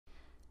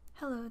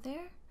Hello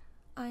there,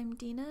 I'm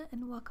Dina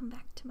and welcome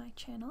back to my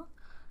channel.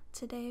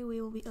 Today we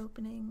will be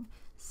opening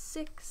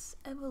 6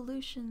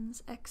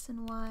 Evolutions X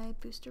and Y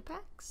booster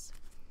packs.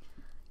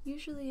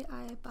 Usually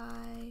I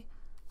buy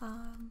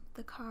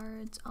the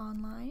cards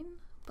online,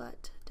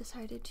 but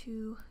decided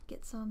to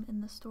get some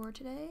in the store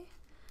today,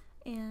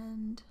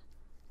 and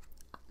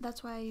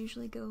that's why I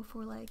usually go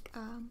for like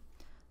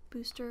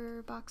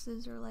booster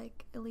boxes or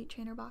like Elite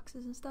Trainer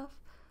boxes and stuff,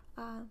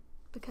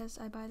 because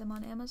I buy them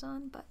on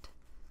Amazon, but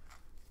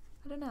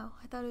I don't know,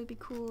 I thought it would be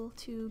cool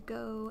to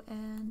go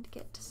and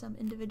get some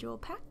individual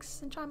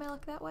packs and try my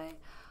luck that way.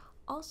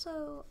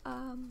 Also,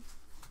 I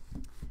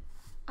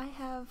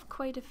have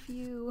quite a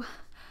few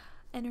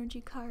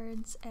energy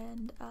cards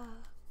and,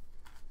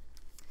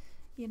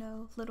 you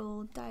know,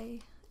 little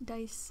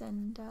dice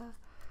and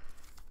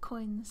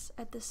coins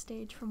at this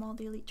stage from all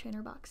the Elite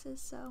Trainer boxes,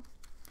 so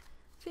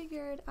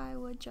figured I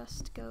would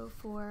just go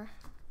for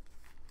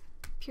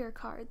pure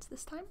cards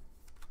this time.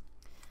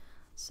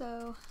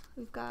 So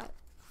we've got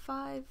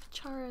 5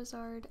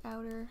 Charizard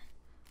outer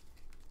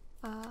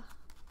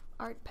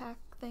art pack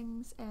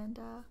things and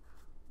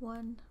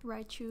 1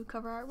 Raichu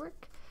cover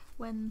artwork.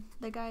 When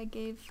the guy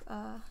gave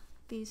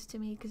these to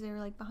me, because they were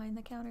like behind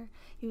the counter,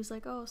 he was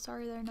like, "Oh,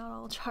 sorry, they're not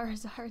all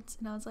Charizards,"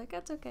 and I was like,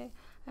 "That's okay,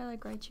 I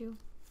like Raichu."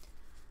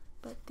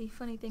 But the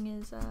funny thing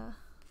is,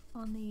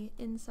 on the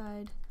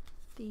inside,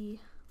 the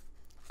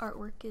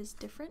artwork is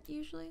different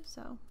usually,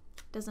 so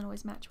it doesn't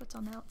always match what's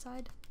on the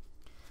outside.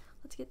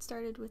 Let's get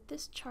started with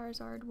this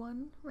Charizard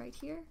one right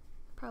here.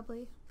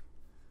 Probably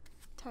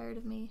tired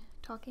of me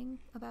talking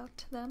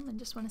about them and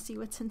just want to see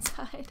what's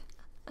inside.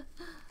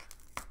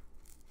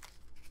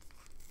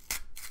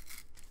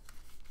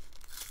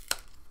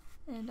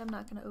 And I'm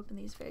not going to open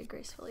these very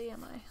gracefully,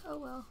 am I? Oh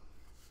well.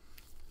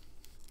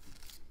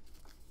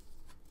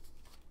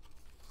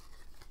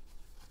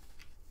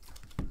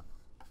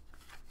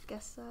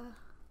 Guess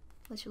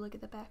let you look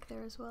at the back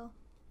there as well.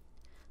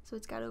 So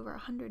it's got over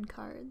 100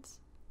 cards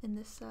in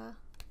this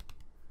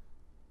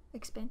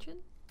expansion,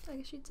 I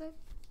guess you'd say.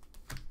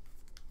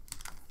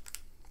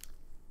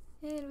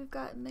 And we've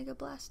got Mega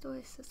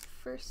Blastoise as the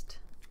first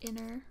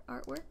inner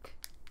artwork,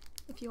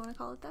 if you want to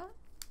call it that.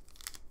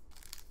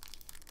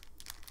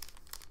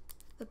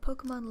 The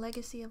Pokemon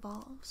Legacy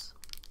evolves.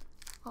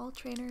 All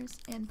trainers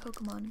and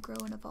Pokemon grow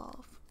and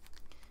evolve,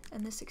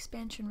 and this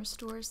expansion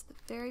restores the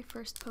very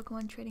first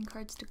Pokemon trading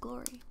cards to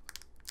glory.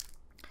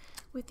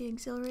 With the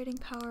exhilarating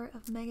power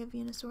of Mega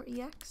Venusaur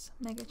EX,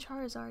 Mega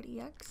Charizard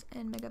EX,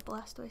 and Mega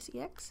Blastoise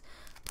EX,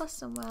 plus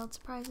some wild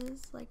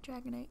surprises like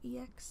Dragonite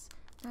EX,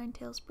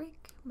 Ninetales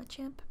Break,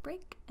 Machamp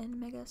Break, and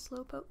Mega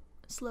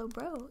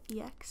Slowbro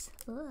EX,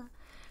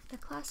 the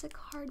classic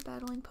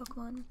hard-battling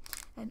Pokemon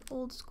and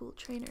old-school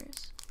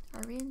trainers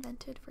are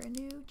reinvented for a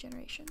new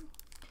generation.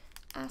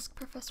 Ask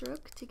Professor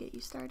Oak to get you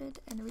started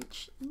and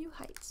reach new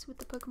heights with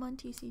the Pokemon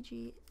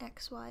TCG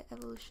XY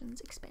Evolutions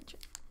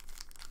expansion.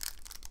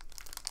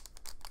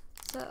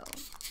 So,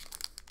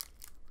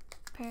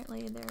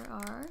 apparently there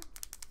are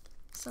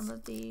some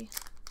of the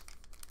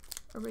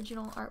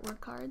original artwork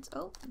cards.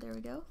 Oh, there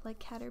we go, like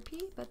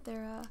Caterpie, but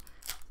they're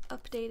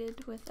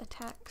updated with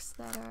attacks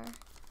that are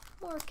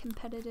more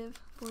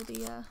competitive for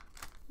the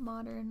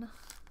modern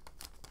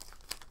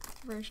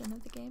version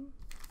of the game.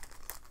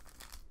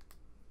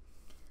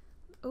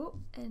 Oh,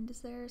 and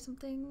is there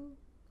something?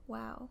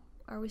 Wow,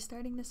 are we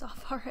starting this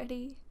off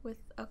already with,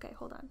 okay,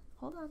 hold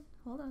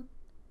on,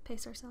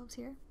 pace ourselves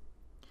here.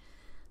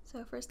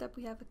 So first up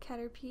we have a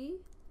Caterpie,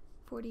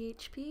 40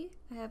 HP.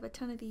 I have a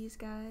ton of these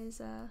guys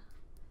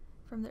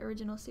from the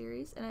original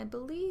series, and I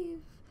believe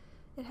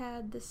it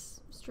had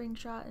this string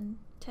shot and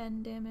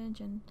 10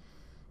 damage and,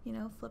 you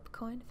know, flip a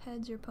coin. If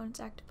heads, your opponent's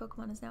active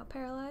Pokemon is now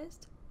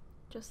paralyzed,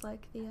 just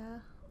like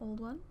the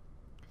old one.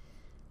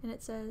 And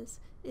it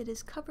says, it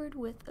is covered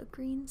with a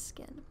green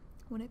skin.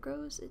 When it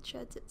grows, it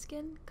sheds its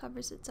skin,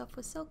 covers itself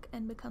with silk,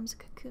 and becomes a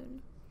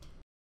cocoon.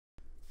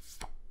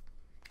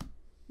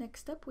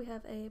 Next up we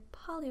have a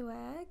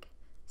Poliwag,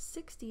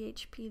 60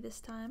 HP this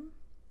time.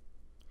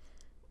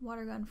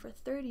 Water gun for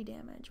 30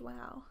 damage,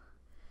 wow.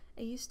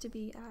 It used to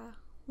be a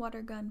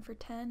water gun for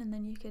 10, and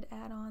then you could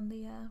add on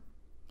the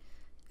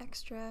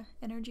extra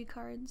energy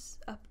cards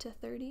up to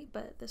 30,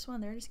 but this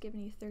one they're just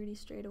giving you 30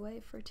 straight away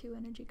for 2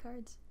 energy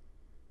cards.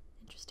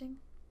 Interesting.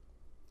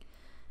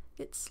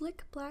 Its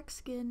slick black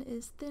skin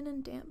is thin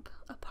and damp.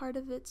 A part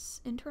of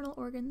its internal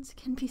organs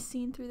can be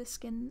seen through the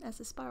skin as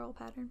a spiral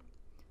pattern.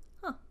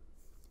 Huh.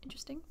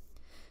 Interesting.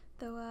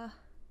 Though, I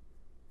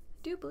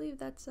do believe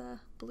that's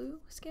blue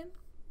skin.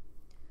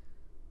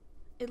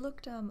 It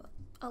looked a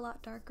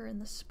lot darker in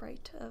the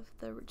sprite of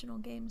the original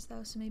games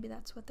though, so maybe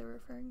that's what they're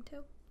referring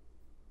to.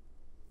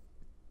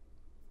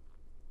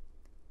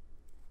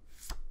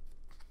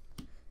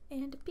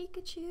 And a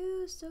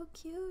Pikachu, so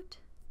cute.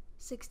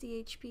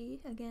 60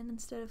 HP again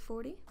instead of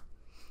 40.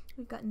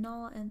 We've got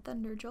Gnaw and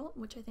Thunder Jolt,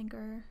 which I think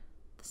are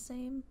the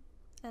same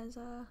as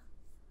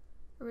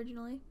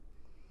originally.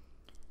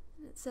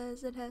 It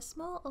says it has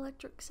small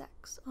electric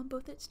sacs on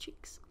both its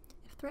cheeks.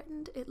 If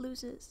threatened, it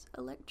loses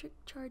electric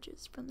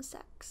charges from the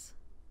sacs.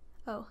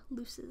 Oh,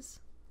 looses.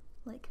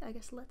 Like, I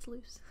guess lets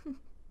loose.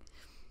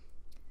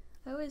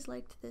 I always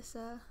liked this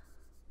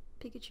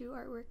Pikachu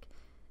artwork.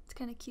 It's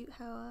kind of cute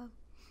how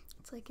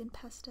it's like in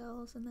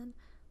pastels, and then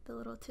the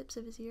little tips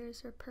of his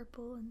ears are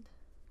purple and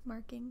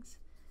markings.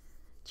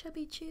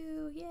 Chubby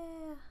Chew,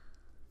 yeah!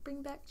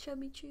 Bring back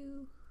Chubby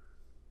Chew.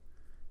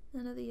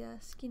 None of the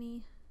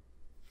skinny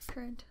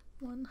current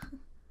one.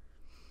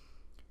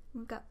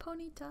 We've got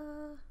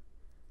Ponyta,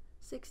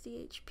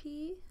 60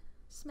 HP,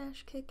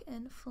 Smash Kick,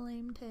 and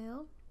Flame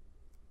Tail.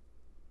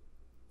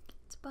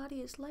 Its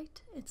body is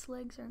light, its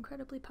legs are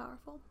incredibly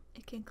powerful.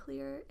 It can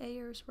clear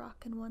Ayer's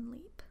rock in one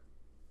leap.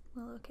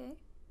 Well, okay.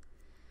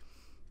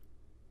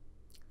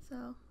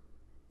 So,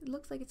 it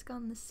looks like it's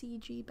got the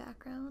CG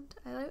background.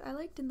 I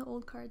liked in the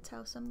old cards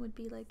how some would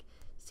be like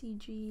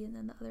CG and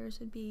then the others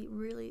would be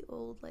really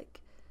old, like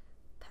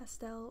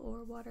pastel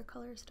or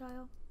watercolor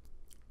style.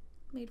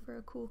 Made for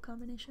a cool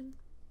combination.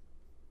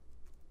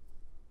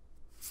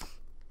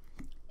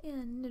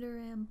 And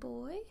Nidoran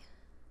Boy,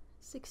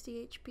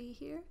 60 HP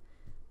here.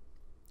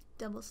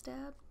 Double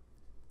stab,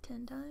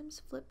 10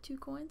 times, flip 2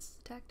 coins,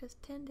 attack does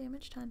 10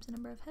 damage times the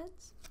number of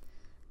heads.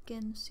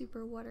 Again,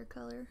 super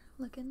watercolor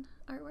looking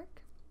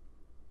artwork.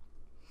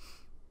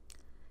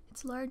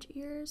 Its large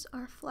ears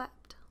are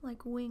flapped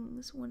like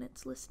wings when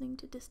it's listening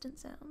to distant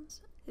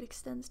sounds. It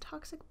extends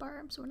toxic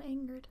barbs when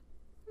angered.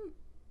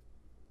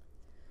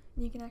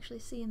 And you can actually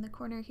see in the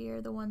corner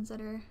here the ones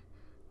that are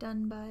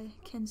done by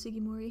Ken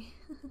Sugimori.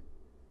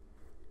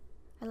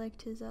 I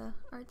liked his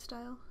art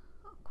style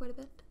quite a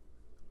bit.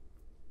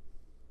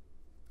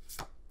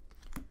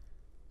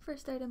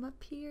 First item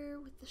up here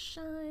with the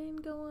shine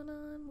going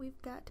on,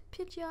 we've got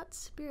Pidgeot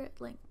Spirit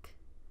Link.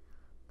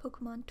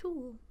 Pokemon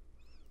Tool.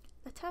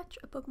 Attach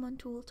a Pokemon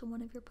tool to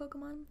one of your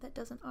Pokemon that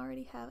doesn't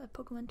already have a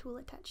Pokemon tool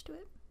attached to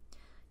it.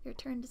 Your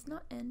turn does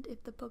not end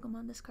if the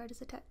Pokemon this card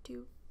is attached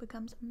to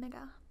becomes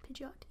Mega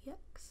Pidgeot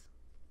EX.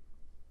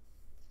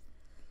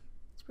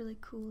 It's really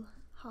cool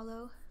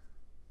hollow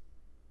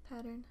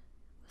pattern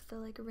with the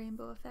like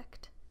rainbow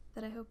effect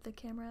that I hope the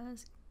camera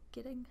is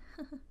getting.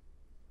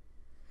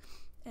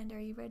 And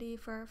are you ready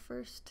for our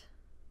first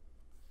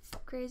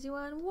crazy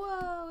one?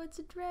 Whoa, it's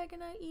a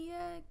Dragonite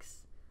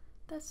EX!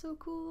 That's so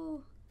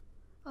cool!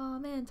 Oh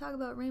man, talk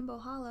about rainbow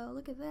hollow,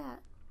 look at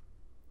that.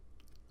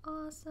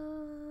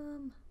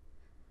 Awesome!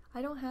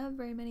 I don't have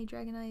very many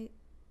Dragonite,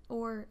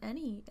 or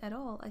any at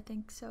all, I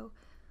think, so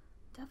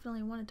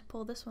definitely wanted to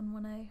pull this one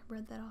when I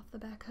read that off the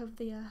back of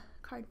the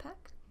card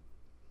pack.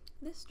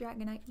 This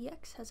Dragonite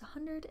EX has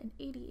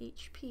 180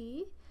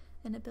 HP,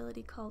 an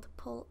ability called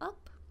Pull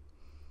Up.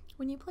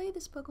 When you play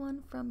this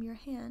Pokemon from your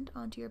hand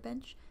onto your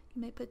bench,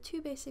 you may put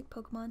 2 basic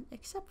Pokemon,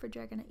 except for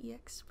Dragonite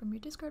EX, from your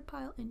discard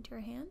pile into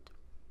your hand.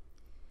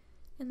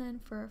 And then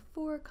for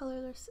 4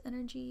 colorless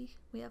energy,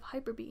 we have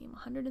Hyper Beam,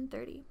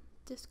 130.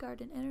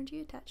 Discard an energy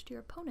attached to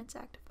your opponent's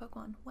active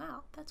Pokemon.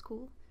 Wow, that's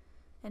cool.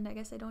 And I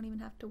guess I don't even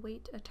have to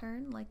wait a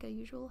turn like a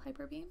usual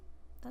Hyper Beam.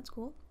 That's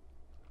cool.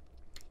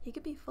 You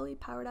could be fully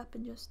powered up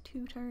in just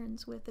 2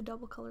 turns with the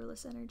double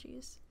colorless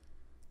energies.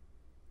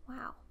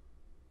 Wow,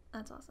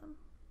 that's awesome.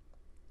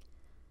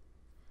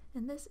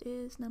 And this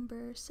is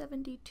number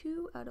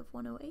 72 out of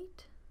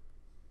 108.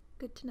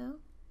 Good to know.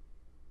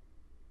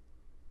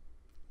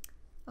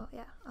 Oh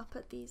yeah, I'll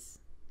put these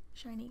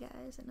shiny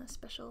guys in a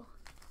special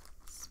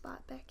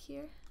spot back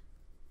here.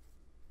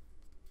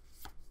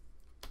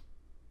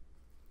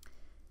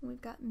 And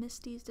we've got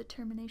Misty's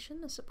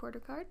Determination, a supporter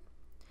card.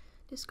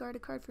 Discard a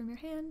card from your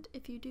hand.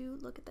 If you do,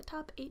 look at the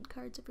top 8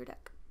 cards of your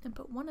deck and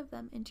put 1 of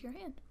them into your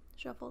hand.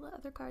 Shuffle the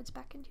other cards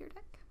back into your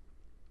deck.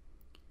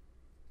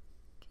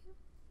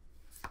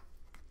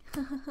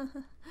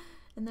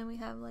 And then we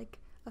have like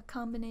a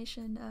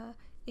combination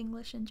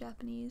English and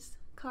Japanese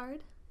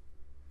card.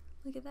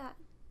 Look at that.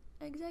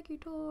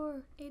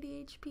 Executor,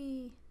 80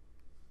 HP.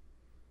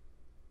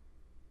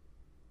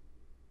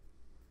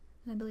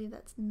 And I believe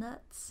that's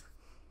Nuts.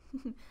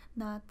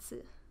 Nuts.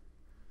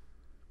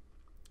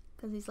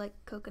 Because he's like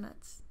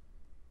coconuts.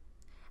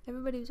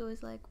 Everybody was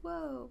always like,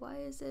 whoa, why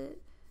is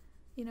it,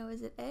 you know,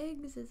 is it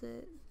eggs? Is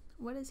it,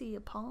 what is he,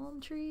 a palm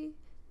tree?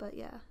 But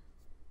yeah,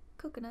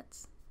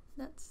 coconuts.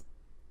 Nuts.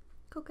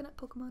 Coconut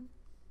Pokemon.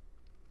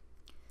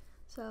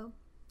 So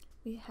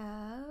we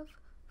have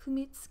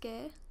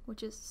Fumitsuke,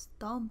 which is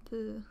Stomp.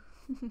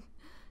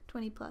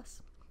 20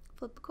 plus.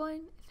 Flip a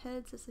coin. If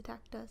heads, this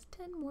attack does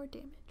 10 more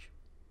damage.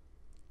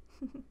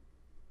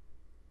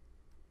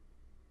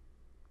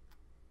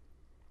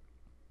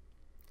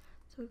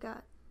 So we've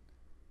got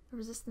a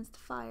resistance to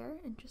fire.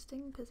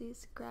 Interesting, because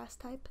he's grass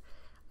type.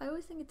 I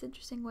always think it's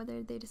interesting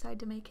whether they decide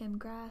to make him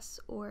grass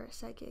or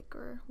psychic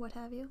or what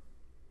have you.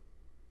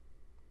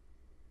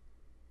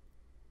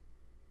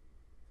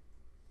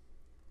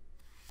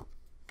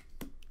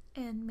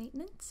 And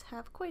Maintenance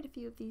have quite a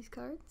few of these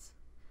cards,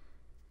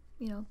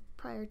 you know,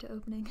 prior to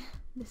opening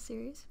this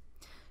series.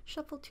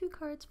 Shuffle 2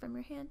 cards from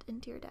your hand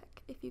into your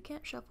deck. If you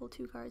can't shuffle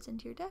 2 cards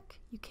into your deck,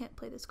 you can't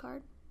play this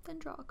card, then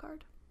draw a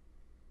card.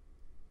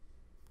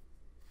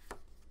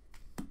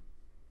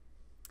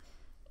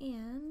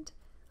 And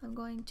I'm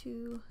going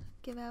to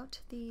give out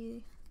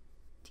the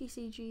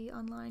TCG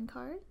online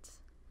cards.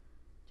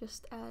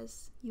 Just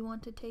as you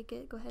want to take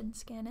it, go ahead and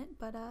scan it,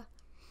 but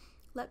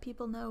let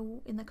people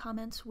know in the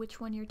comments which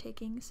one you're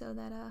taking so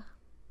that,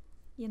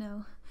 you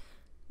know,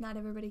 not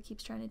everybody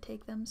keeps trying to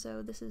take them.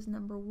 So this is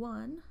number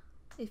 1.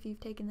 If you've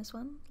taken this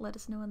one, let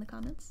us know in the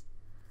comments.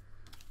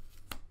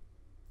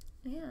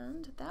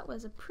 And that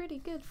was a pretty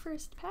good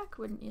first pack,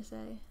 wouldn't you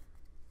say?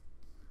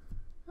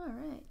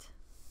 Alright,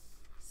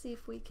 see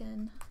if we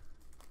can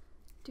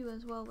do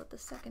as well with the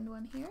second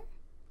one here.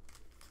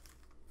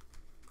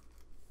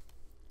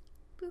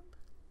 Boop.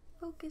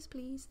 Focus,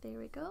 please. There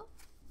we go.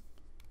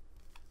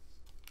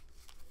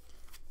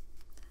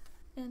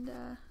 And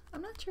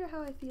I'm not sure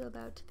how I feel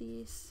about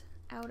these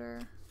outer,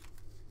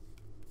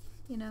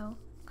 you know,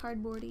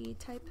 cardboardy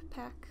type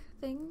pack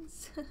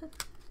things.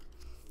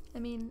 I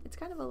mean, it's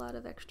kind of a lot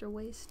of extra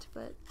waste,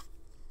 but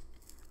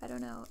I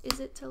don't know. Is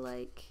it to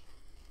like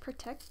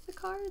protect the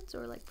cards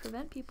or like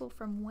prevent people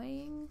from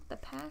weighing the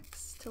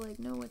packs to like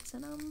know what's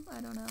in them?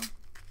 I don't know.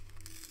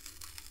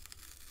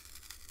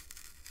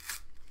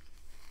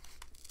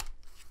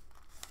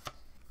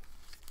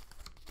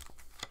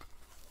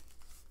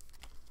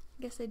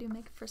 I guess they do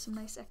make for some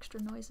nice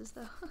extra noises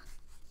though.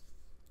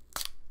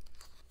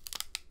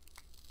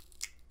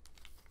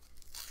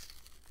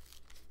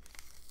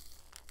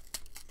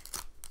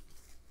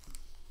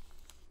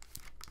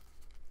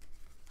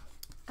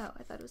 Oh,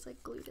 I thought it was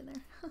like glued in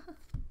there.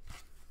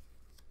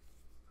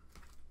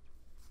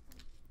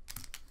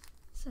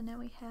 So now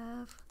we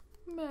have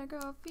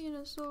Mega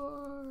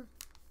Venusaur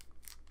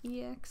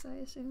EX, I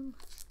assume.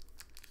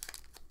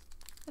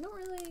 I don't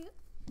really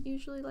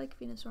usually like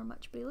Venusaur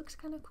much, but he looks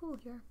kind of cool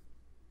here.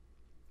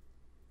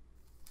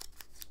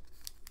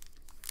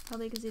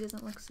 Probably because he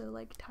doesn't look so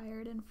like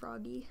tired and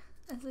froggy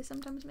as they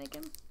sometimes make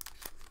him.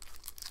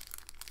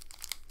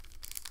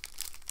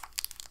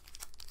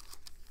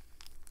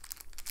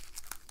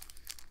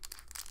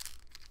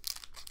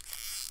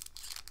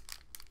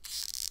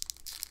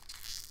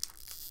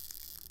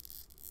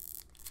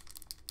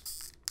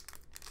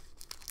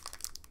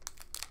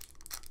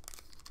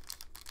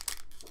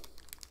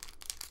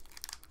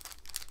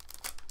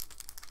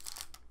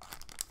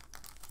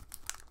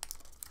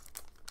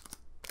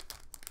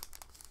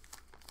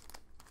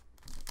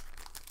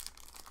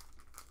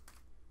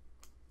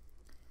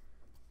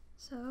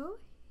 So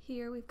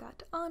here we've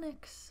got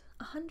Onyx,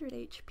 100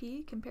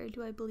 HP compared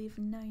to I believe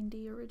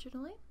 90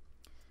 originally.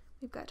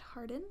 We've got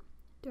Harden.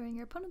 During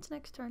your opponent's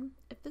next turn,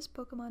 if this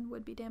Pokemon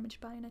would be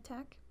damaged by an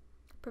attack,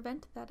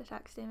 prevent that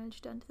attack's damage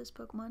done to this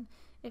Pokemon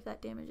if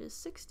that damage is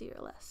 60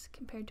 or less,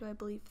 compared to I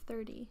believe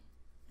 30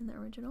 in the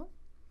original.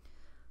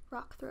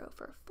 Rock Throw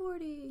for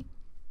 40.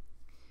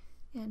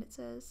 And it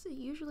says it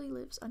usually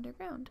lives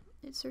underground.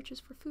 It searches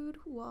for food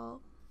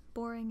while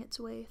boring its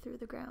way through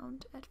the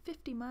ground at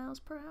 50 miles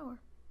per hour.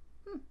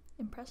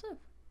 Impressive.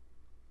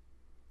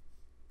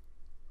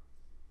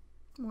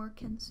 More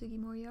Kensugi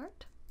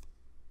Moriart.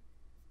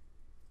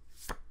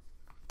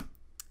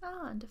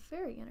 And a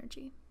Fairy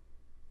Energy.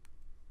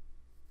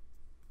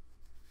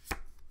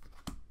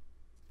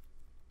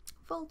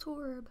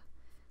 Voltorb,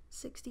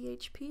 60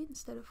 HP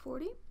instead of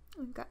 40.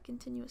 We've got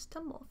Continuous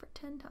Tumble for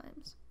 10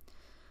 times.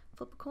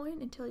 Flip a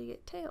coin until you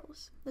get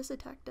tails. This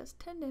attack does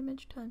 10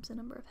 damage times the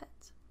number of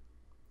heads.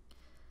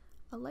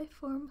 A life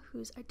form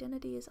whose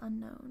identity is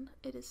unknown.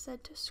 It is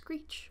said to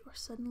screech or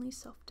suddenly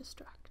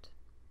self-destruct.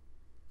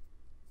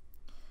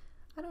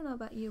 I don't know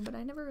about you, but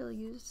I never really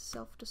used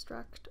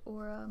self-destruct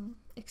or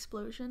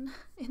explosion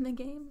in the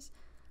games.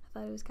 I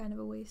thought it was kind of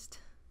a waste.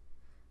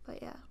 But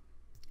yeah.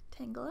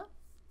 Tangela,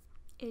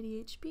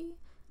 80 HP,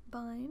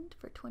 bind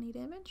for 20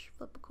 damage,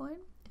 flip a coin.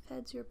 If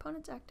heads, your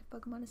opponent's active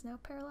Pokemon is now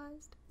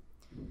paralyzed.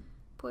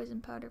 Poison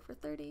Powder for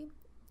 30.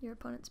 Your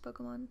opponent's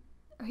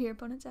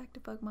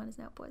active Pokemon is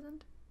now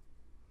poisoned.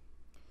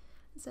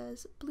 It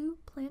says, blue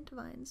plant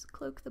vines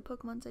cloak the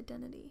Pokemon's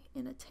identity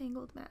in a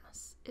tangled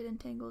mass. It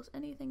entangles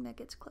anything that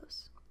gets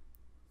close.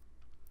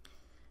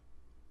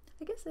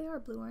 I guess they are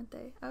blue, aren't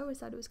they? I always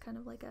thought it was kind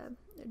of like a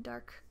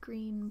dark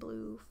green,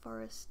 blue,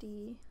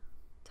 foresty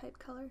type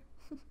color.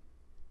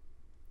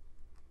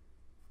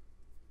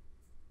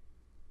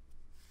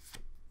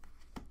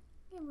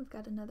 And we've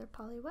got another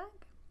Poliwag.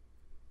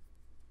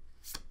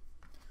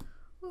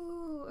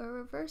 Ooh, a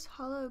reverse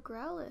hollow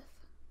Growlithe.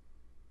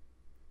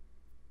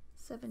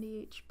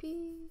 70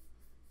 HP,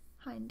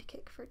 Hind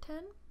Kick for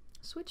 10.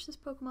 Switch this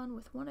Pokemon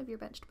with one of your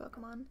benched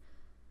Pokemon.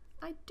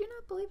 I do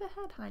not believe it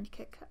had Hind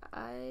Kick.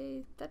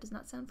 That does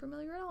not sound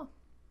familiar at all.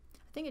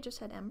 I think it just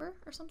had Ember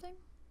or something.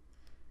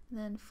 And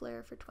then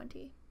Flare for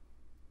 20.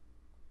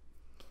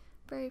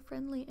 Very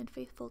friendly and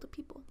faithful to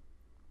people.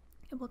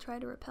 It will try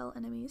to repel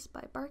enemies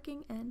by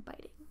barking and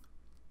biting.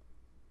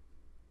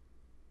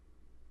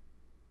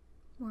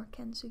 More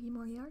Kensugi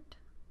Moriart.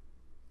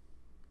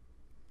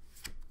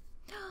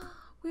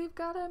 We've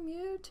got a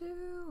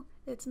Mewtwo!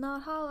 It's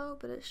not hollow,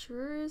 but it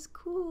sure is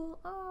cool.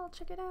 Oh,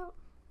 check it out.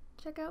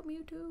 Check out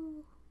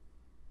Mewtwo.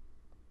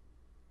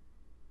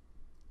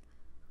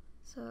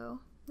 So,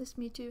 this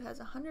Mewtwo has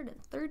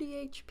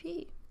 130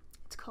 HP.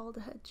 It's called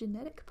a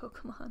genetic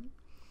Pokemon.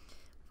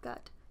 We've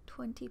got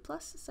 20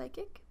 plus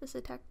Psychic. This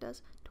attack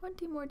does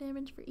 20 more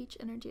damage for each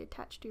energy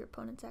attached to your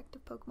opponent's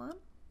active Pokemon.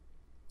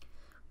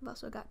 We've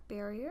also got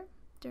Barrier.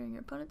 During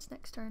your opponent's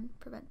next turn,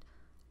 prevent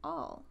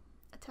all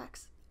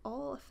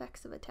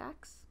effects of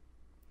attacks,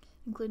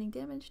 including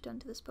damage done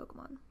to this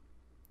Pokemon.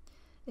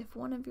 If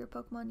one of your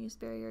Pokemon used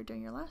Barrier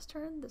during your last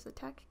turn, this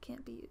attack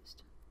can't be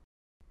used.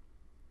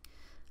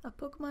 A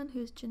Pokemon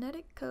whose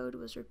genetic code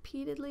was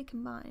repeatedly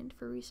combined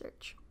for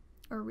research,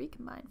 or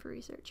recombined for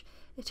research,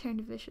 it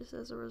turned vicious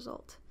as a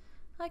result.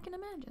 I can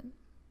imagine.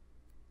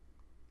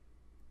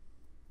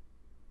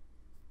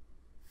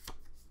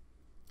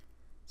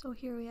 So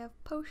here we have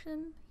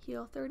Potion,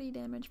 heal 30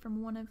 damage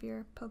from one of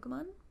your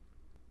Pokemon.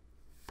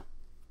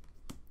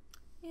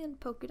 And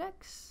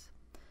Pokédex.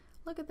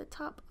 Look at the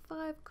top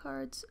 5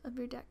 cards of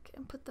your deck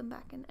and put them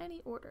back in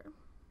any order.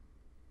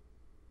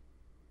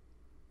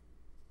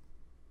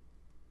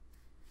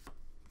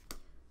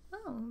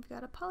 Oh, we've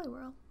got a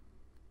Poliwhirl.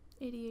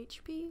 80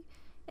 HP.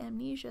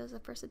 Amnesia is the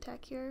first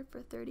attack here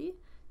for 30.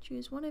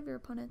 Choose one of your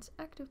opponent's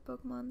active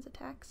Pokemon's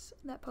attacks.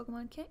 That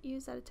Pokemon can't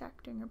use that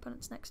attack during your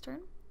opponent's next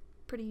turn.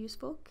 Pretty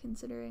useful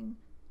considering,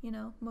 you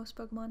know, most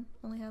Pokemon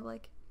only have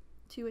like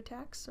 2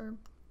 attacks or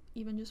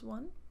even just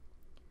 1.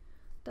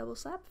 Double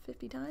Slap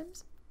 50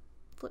 times.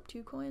 Flip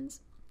 2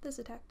 coins. This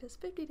attack does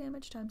 50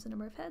 damage times the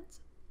number of heads.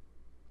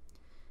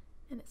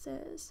 And it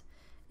says,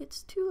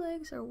 its 2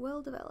 legs are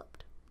well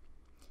developed.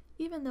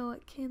 Even though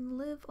it can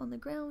live on the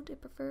ground,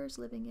 it prefers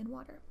living in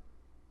water.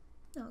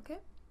 Okay.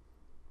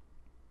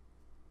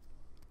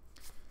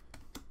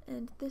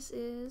 And this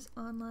is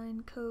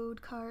online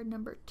code card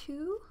number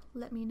 2.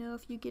 Let me know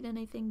if you get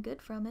anything good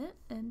from it,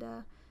 and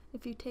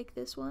if you take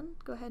this one,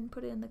 go ahead and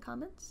put it in the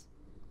comments.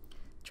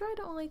 Try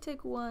to only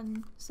take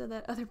one so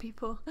that other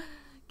people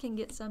can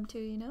get some too,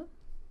 you know?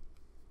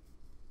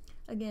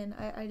 Again,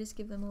 I just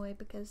give them away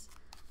because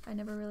I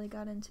never really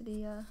got into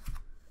the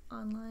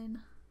online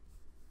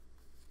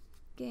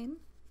game.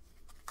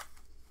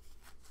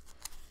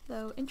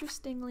 Though,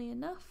 interestingly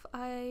enough,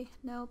 I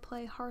now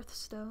play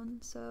Hearthstone,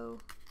 so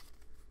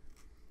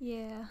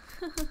yeah.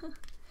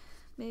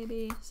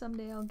 Maybe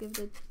someday I'll give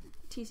the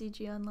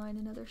TCG Online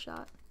another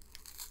shot.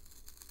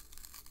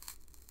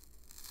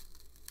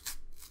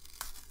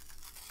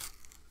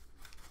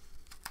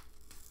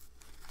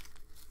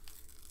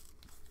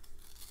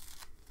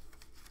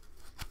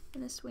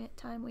 In this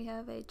time we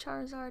have a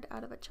Charizard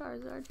out of a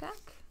Charizard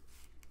pack.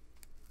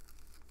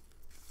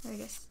 Or I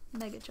guess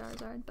Mega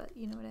Charizard, but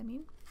you know what I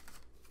mean.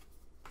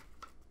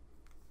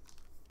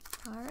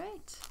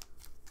 Alright.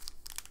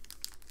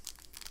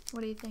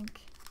 What do you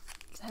think?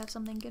 Does it have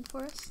something good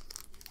for us?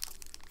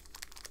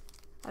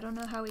 I don't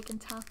know how we can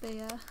top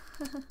a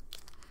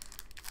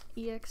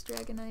EX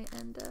Dragonite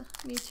and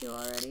Mewtwo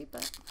already,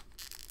 but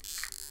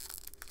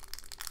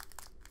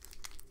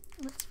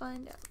let's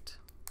find out.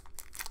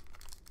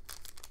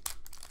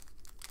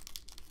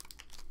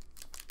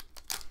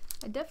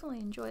 I definitely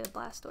enjoy a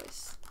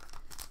Blastoise.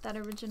 That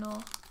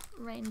original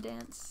Rain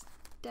Dance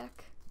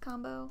deck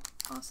combo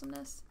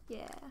awesomeness.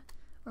 Yeah.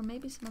 Or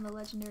maybe some of the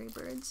legendary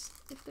birds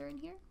if they're in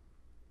here.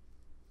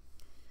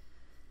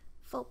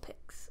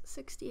 Vulpix,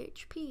 60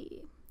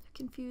 HP.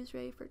 Confuse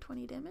Ray for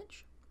 20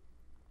 damage.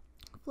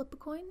 Flip a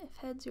coin. If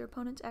heads, your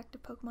opponent's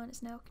active Pokemon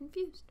is now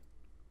confused.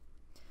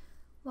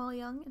 While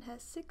young, it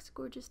has 6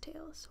 gorgeous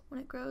tails. When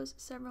it grows,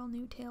 several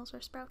new tails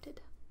are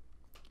sprouted.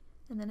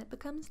 And then it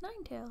becomes 9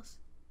 tails.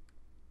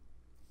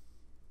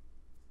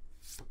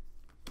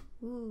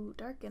 Ooh,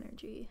 Dark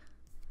Energy.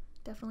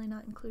 Definitely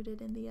not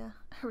included in the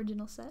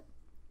original set.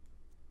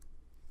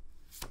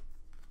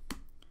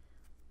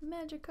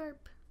 Magikarp,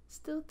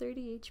 still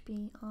 30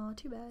 HP. Aw,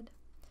 too bad.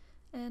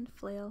 And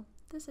Flail.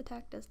 This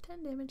attack does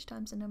 10 damage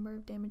times the number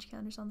of damage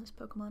counters on this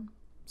Pokemon.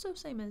 So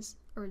same as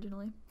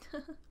originally.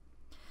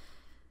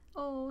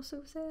 Oh,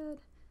 so sad.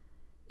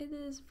 It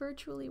is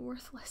virtually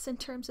worthless in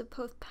terms of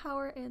both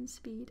power and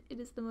speed. It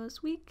is the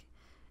most weak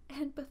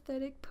and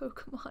pathetic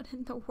Pokemon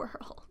in the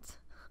world.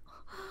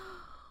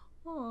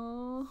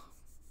 Aww.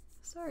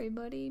 Sorry,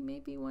 buddy.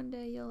 Maybe one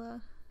day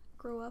you'll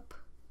grow up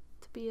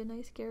to be a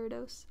nice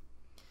Gyarados.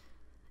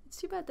 It's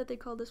too bad that they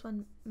call this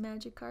one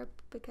Magikarp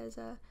because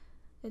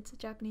its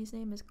Japanese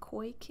name is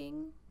Koi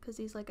King because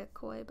he's like a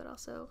koi, but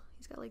also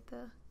he's got like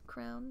the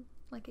crown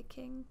like a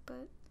king.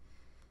 But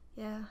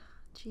yeah,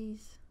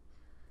 jeez.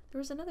 There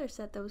was another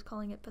set that was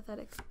calling it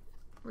pathetic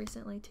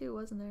recently too,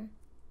 wasn't there?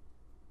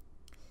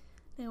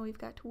 Now we've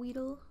got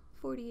Weedle,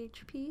 40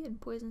 HP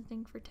and Poison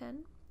Sting for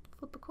 10.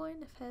 Flip a coin.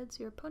 If heads,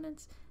 your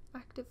opponent's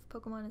active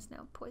Pokemon is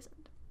now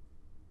poisoned.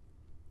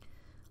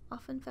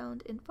 Often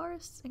found in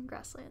forests and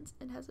grasslands,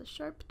 it has a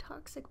sharp,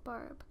 toxic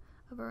barb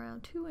of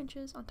around 2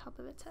 inches on top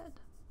of its head.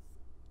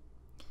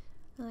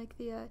 I like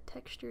the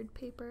textured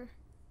paper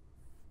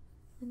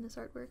in this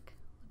artwork.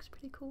 Looks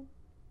pretty cool.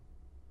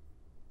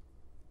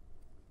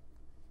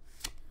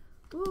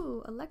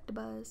 Ooh,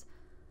 Electabuzz.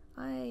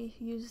 I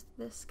used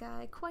this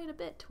guy quite a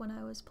bit when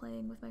I was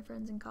playing with my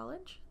friends in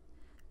college.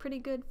 Pretty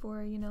good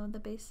for, you know, the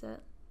base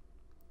set.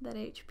 that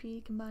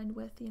HP combined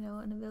with, you know,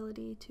 an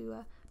ability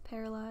to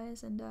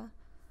paralyze and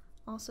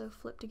also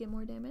flip to get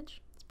more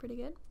damage. It's pretty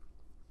good.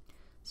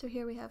 So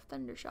here we have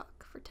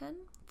Thundershock for 10.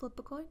 Flip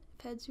a coin.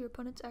 If heads, your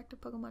opponent's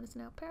active Pokemon is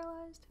now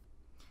paralyzed.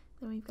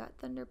 Then we've got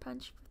Thunder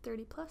Punch for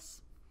 30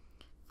 plus.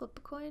 Flip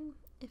a coin.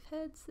 If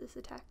heads, this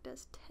attack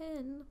does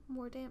 10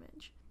 more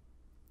damage.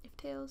 If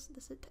tails,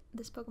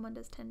 this Pokemon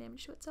does 10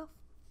 damage to itself.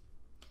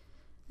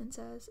 And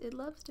says, it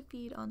loves to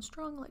feed on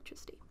strong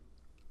electricity.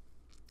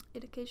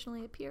 It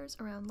occasionally appears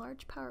around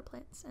large power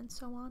plants, and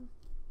so on.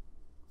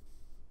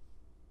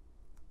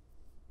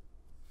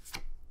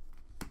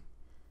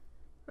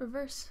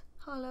 Reverse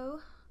Hollow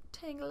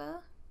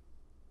Tangela,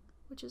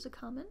 which is a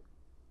common.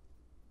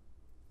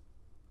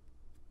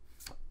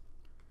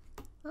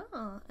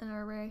 Oh, and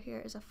our rare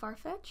here is a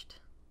Farfetch'd.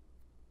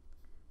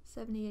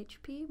 70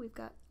 HP. We've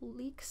got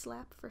Leak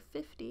Slap for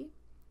 50,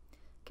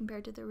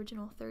 compared to the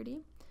original 30.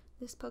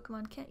 This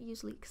Pokemon can't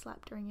use Leak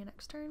Slap during your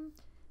next turn.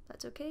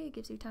 That's okay, it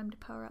gives you time to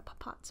power up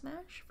Pot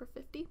Smash for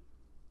 50.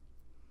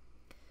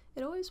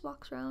 It always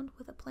walks around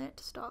with a plant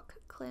stalk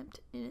clamped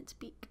in its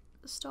beak.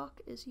 The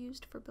stalk is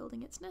used for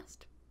building its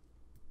nest.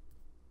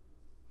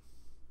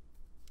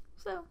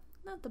 So,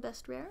 not the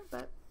best rare,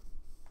 but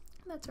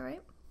that's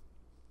alright.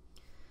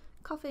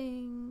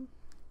 Coughing,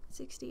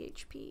 60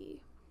 HP.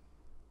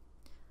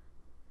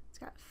 It's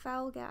got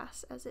Foul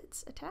Gas as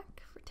its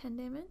attack for 10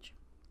 damage.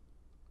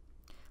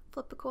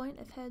 Flip a coin.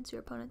 If heads,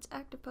 your opponent's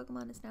active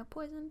Pokemon is now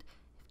poisoned.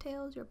 If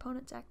tails, your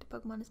opponent's active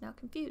Pokemon is now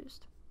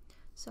confused.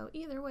 So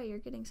either way, you're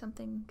getting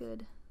something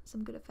good,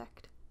 some good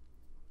effect.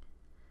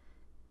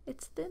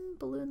 Its thin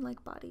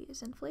balloon-like body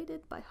is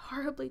inflated by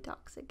horribly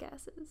toxic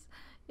gases.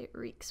 It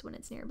reeks when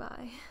it's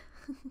nearby.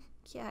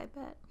 Yeah, I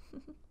bet.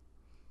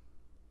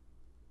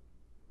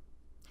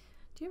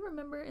 Do you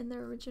remember in the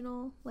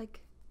original,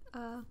 like,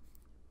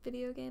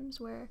 video games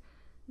where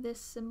this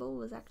symbol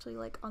was actually,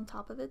 like, on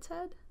top of its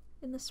head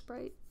in the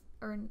sprite?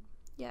 Or,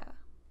 yeah,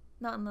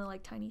 not in the,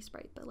 like, tiny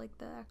sprite, but, like,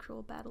 the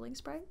actual battling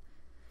sprite.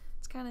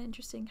 It's kind of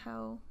interesting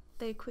how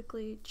they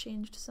quickly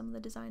changed some of the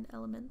design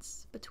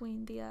elements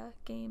between the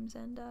games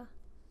and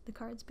the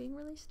cards being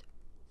released.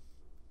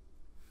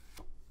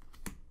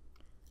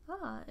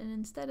 Ah, and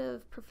instead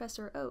of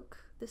Professor Oak,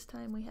 this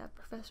time we have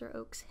Professor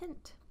Oak's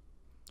Hint.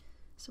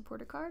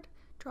 Support a card.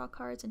 Draw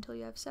cards until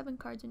you have 7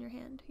 cards in your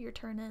hand. Your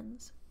turn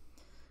ends.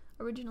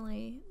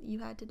 Originally, you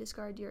had to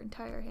discard your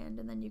entire hand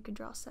and then you could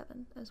draw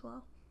 7 as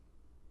well.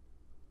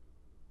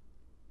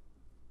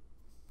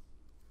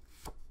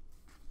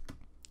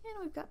 And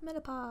we've got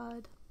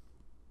Metapod.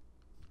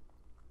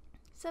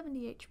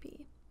 70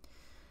 HP.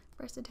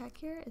 First attack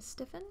here is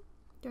Stiffen.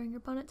 During your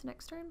opponent's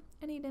next turn,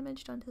 any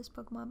damage done to this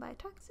Pokemon by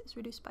attacks is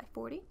reduced by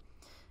 40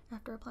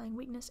 after applying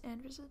weakness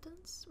and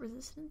resistance.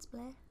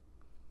 Bleh.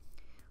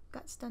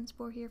 Got Stun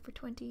Spore here for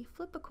 20.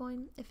 Flip a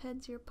coin. If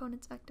heads, your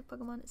opponent's active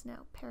Pokemon is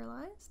now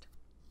paralyzed.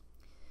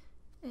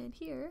 And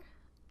here,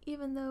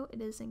 even though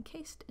it is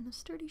encased in a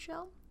sturdy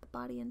shell, the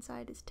body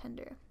inside is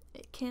tender.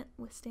 It can't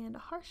withstand a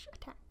harsh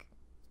attack.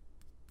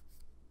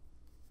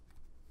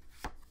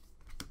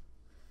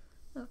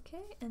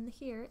 Okay, and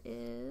here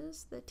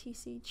is the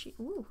TCG,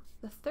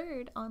 the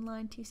third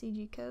online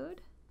TCG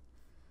code.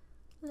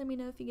 Let me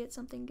know if you get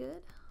something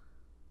good.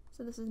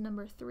 So this is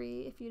number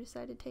 3 if you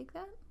decide to take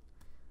that.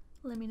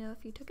 Let me know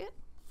if you took it.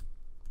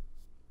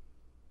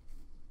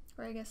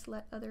 Or I guess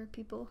let other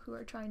people who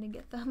are trying to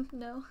get them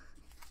know.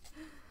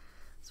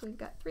 So we've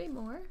got 3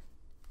 more.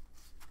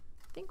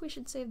 I think we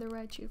should save the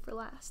Raichu for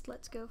last.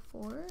 Let's go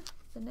for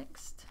the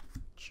next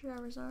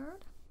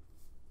Charizard.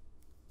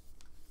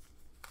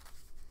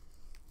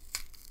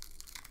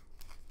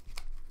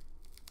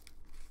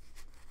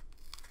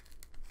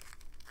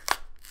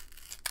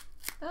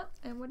 Oh,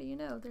 and what do you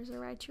know? There's a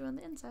Raichu on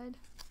the inside.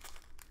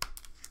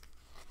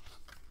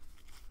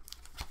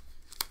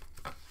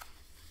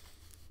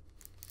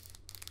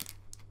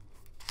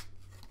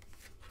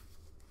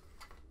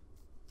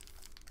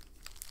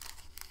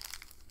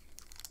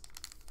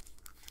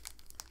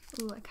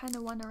 Ooh, I kind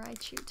of want a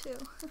Raichu too.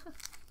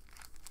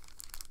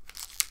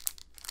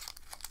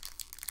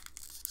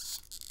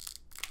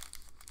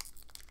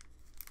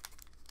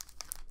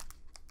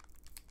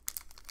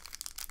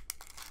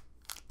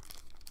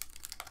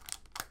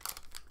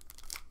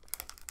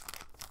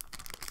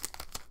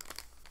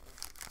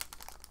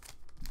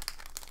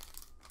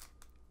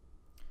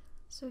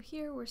 So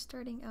here we're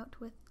starting out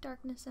with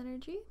Darkness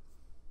Energy.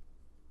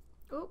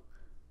 Oh,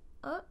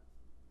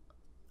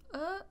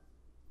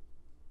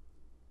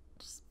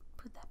 just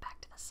put that back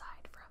to the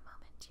side for a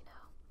moment, you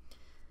know.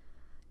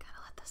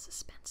 Gotta let the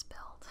suspense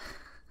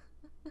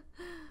build.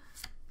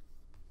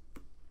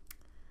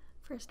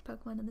 First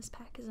Pokemon in this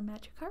pack is a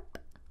Magikarp.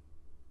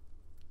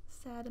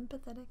 Sad and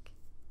pathetic.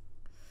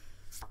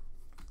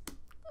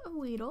 A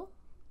Weedle.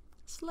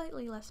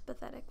 Slightly less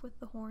pathetic with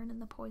the horn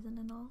and the poison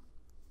and all.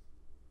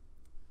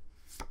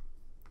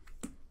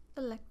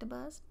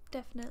 Electabuzz,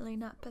 definitely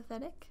not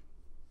pathetic.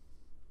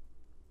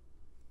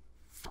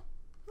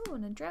 Ooh,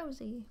 and a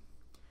Drowsy.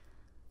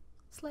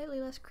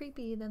 Slightly less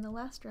creepy than the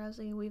last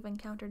Drowsy we've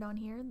encountered on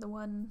here, the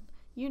one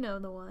You know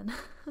the one.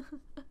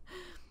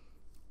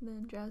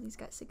 Then Drowsy's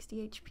got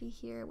 60 HP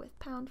here with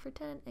Pound for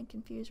 10 and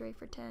Confuse Ray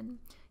for 10.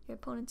 Your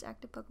opponent's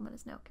active Pokemon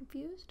is now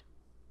confused.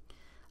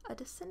 A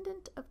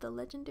descendant of the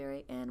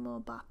legendary animal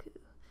Baku,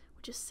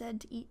 which is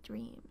said to eat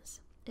dreams.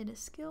 It is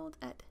skilled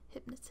at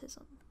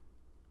hypnotism.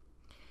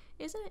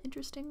 Isn't it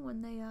interesting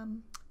when they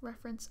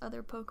reference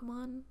other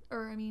Pokemon,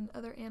 or I mean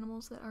other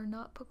animals that are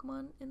not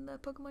Pokemon in the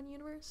Pokemon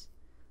universe?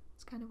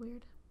 It's kind of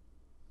weird.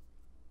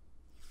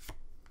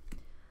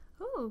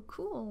 Oh,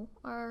 cool.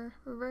 Our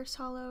reverse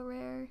holo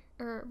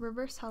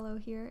reverse holo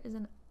here is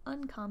an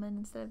uncommon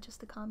instead of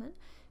just a common.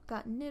 We've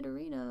got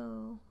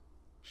Nidorino.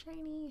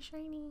 Shiny,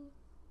 shiny.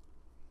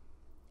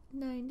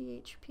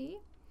 90 HP.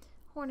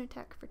 Horn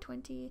attack for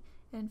 20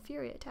 and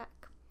Fury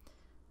attack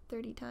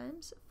 30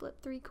 times. Flip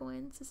 3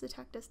 coins. This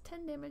attack does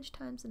 10 damage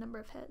times the number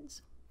of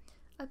heads.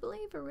 I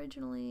believe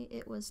originally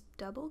it was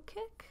double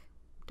kick.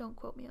 Don't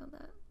quote me on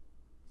that.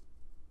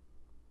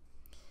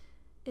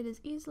 It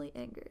is easily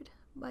angered.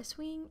 By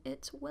swinging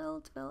its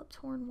well-developed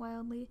horn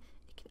wildly,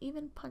 it can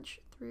even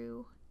punch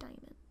through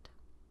diamond.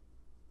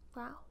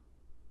 Wow,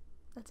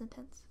 that's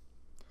intense.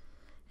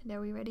 And are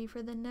we ready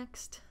for the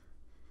next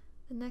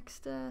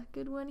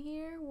good one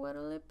here?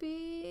 What'll it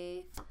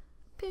be?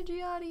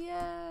 Pidgeot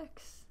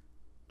EX!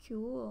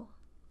 Cool.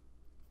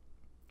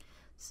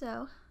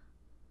 So,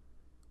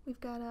 we've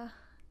got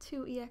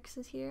 2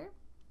 EXs here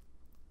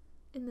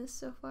in this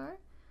so far.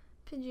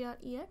 Pidgeot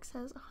EX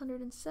has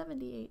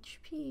 170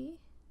 HP.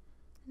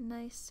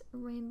 Nice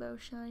rainbow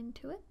shine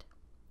to it,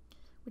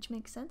 which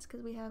makes sense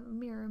because we have a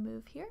mirror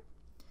move here.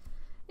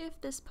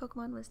 If this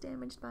Pokemon was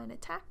damaged by an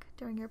attack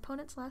during your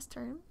opponent's last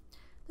turn,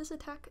 this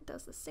attack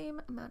does the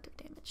same amount of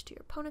damage to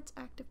your opponent's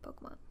active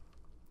Pokemon.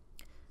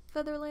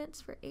 Feather Lance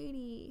for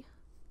 80.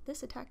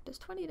 This attack does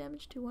 20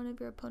 damage to one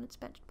of your opponent's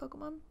benched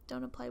Pokemon.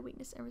 Don't apply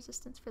weakness and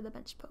resistance for the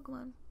benched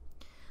Pokemon.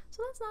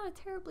 So that's not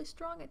a terribly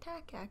strong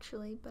attack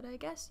actually, but I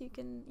guess you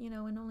can, in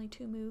only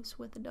 2 moves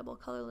with the double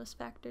colorless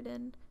factored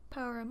in,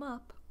 power him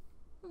up.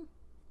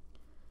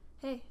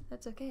 Hey,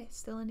 that's okay.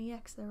 Still an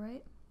EX though,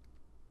 right?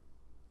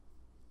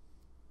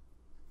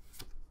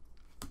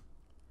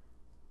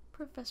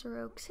 Professor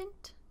Oak's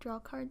hint. Draw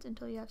cards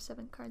until you have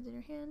 7 cards in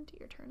your hand.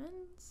 Your turn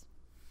ends.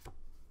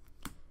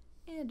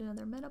 And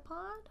another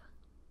Metapod.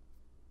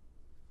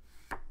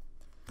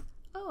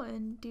 Oh,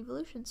 and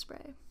Devolution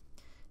Spray.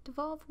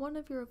 Devolve one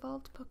of your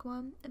evolved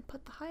Pokemon and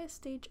put the highest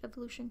stage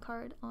evolution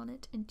card on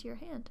it into your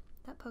hand.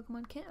 That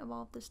Pokemon can't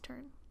evolve this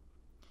turn.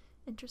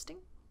 Interesting.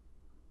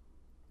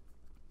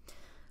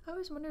 I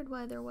always wondered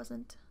why there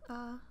wasn't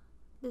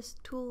this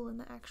tool in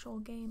the actual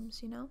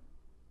games,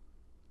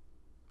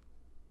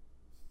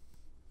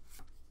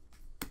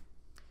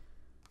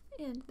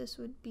 And this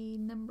would be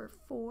number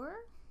 4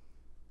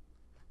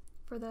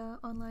 for the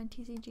online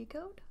TCG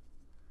code.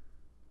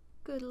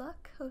 Good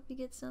luck. Hope you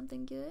get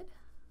something good.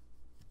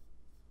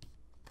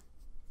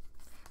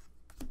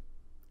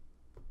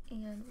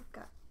 And we've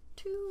got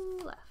 2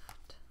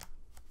 left.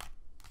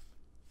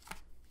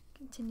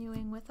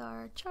 Continuing with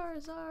our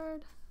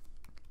Charizard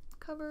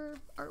cover,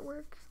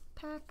 artwork,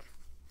 pack,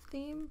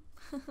 theme.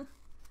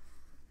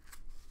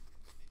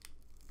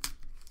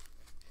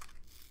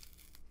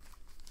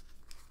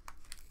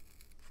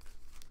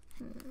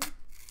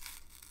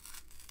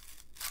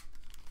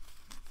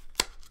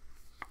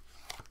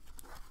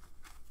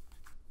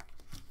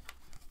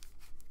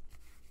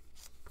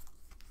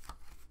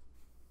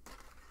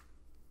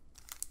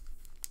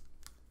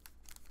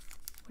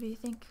 What do you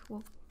think?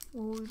 Will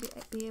we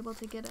be able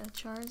to get a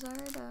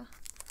Charizard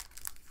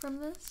from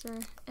this, or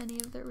any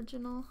of the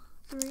original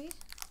 3?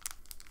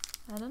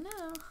 I don't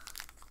know.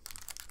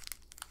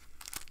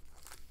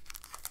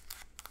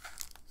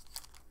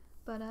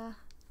 But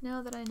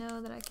now that I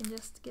know that I can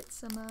just get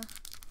some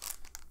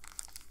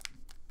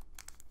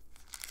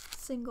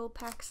single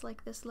packs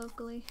like this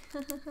locally,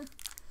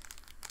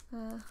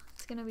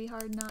 it's gonna be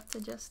hard not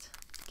to just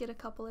get a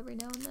couple every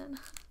now and then.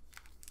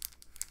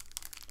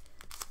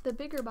 The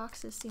bigger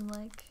boxes seem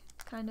like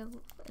kind of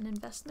an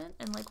investment,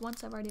 and like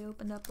once I've already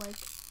opened up like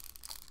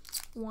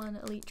one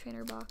Elite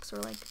Trainer box or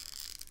like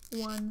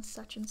one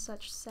such and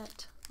such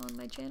set on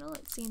my channel,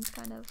 it seems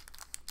kind of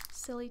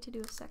silly to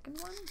do a second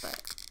one,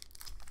 but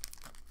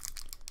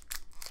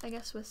I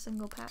guess with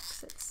single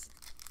packs it's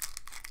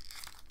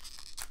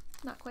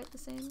not quite the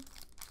same.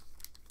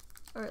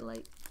 Or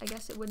like, I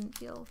guess it wouldn't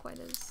feel quite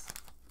as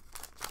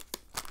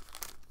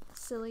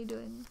silly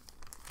doing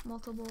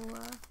multiple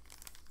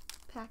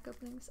pack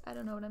openings. I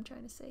don't know what I'm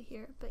trying to say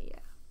here, but yeah.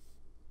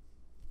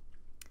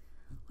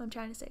 What I'm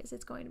trying to say is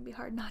it's going to be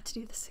hard not to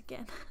do this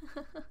again.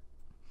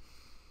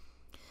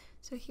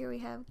 So here we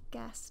have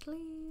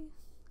Ghastly,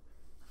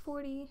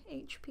 40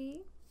 HP,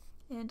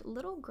 and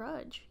Little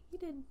Grudge. He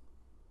did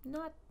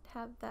not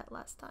have that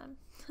last time.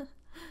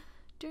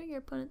 During your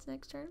opponent's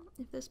next turn,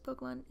 if this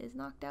Pokemon is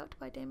knocked out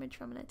by damage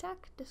from an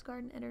attack,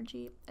 discard an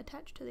energy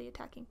attached to the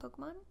attacking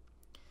Pokemon.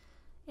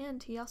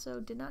 And he also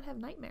did not have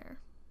Nightmare.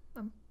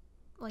 I'm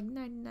like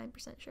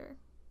 99% sure.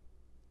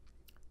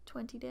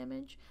 20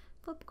 damage.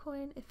 Flip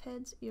coin. If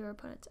heads, your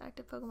opponent's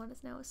active Pokemon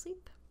is now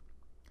asleep.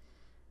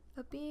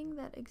 A being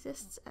that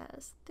exists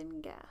as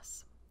thin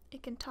gas.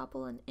 It can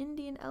topple an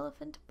Indian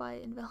elephant by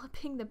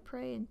enveloping the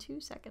prey in 2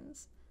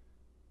 seconds.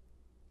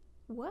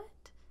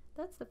 What?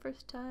 That's the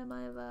first time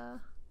I've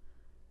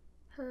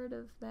heard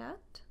of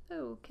that.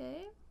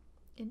 Okay.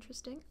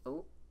 Interesting.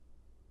 Oh.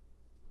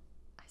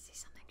 I see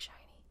something shiny.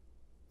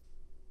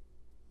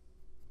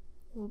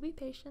 We'll be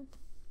patient.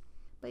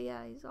 But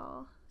yeah, he's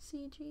all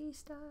CG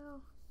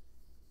style.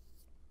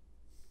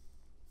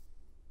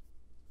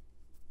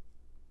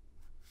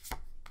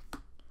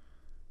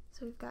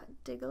 So we've got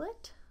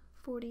Diglett,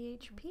 40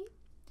 HP,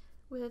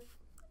 with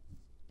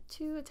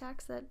 2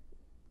 attacks that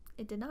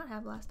it did not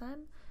have last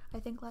time.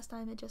 I think last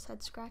time it just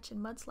had Scratch and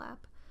Mud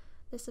Slap.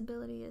 This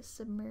ability is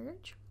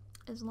Submerge.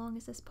 As long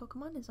as this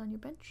Pokemon is on your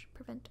bench,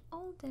 prevent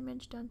all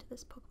damage done to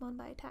this Pokemon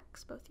by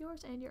attacks, both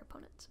yours and your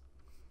opponent's.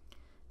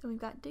 Then we've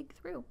got Dig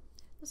Through.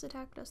 This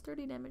attack does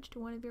 30 damage to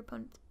one of your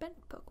opponent's bench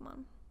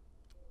Pokemon.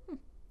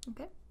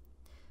 Okay.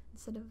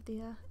 Instead of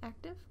the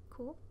active.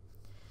 Cool.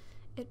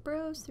 It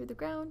burrows through the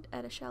ground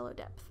at a shallow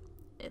depth.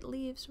 It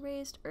leaves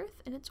raised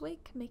earth in its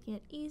wake, making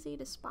it easy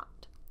to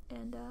spot.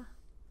 And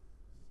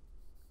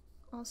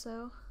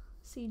also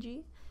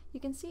CG. You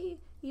can see,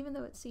 even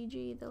though it's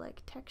CG, the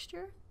like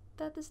texture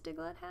that this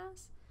Diglett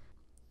has.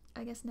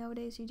 I guess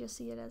nowadays you just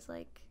see it as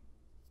like,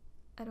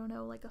 I don't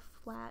know, like a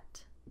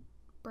flat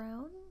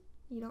brown.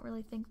 You don't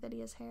really think that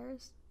he has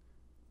hairs.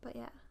 But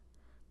yeah,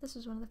 this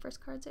was one of the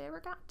first cards I ever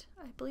got.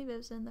 I believe it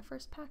was in the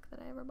first pack that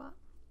I ever bought.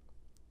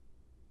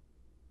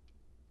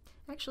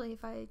 Actually,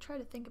 if I try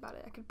to think about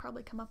it, I could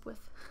probably come up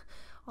with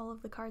all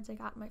of the cards I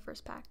got in my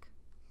first pack.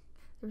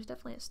 There was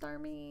definitely a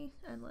Starmie,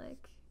 and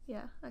like,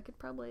 yeah, I could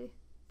probably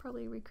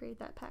recreate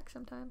that pack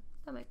sometime.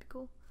 That might be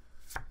cool.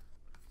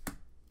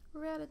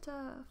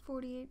 Rattata,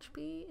 40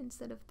 HP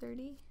instead of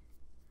 30.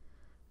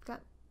 We've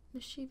got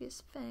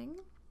Mischievous Fang,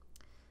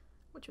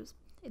 which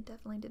it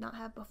definitely did not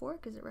have before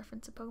because it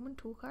referenced a Pokemon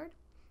tool card.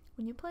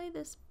 When you play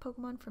this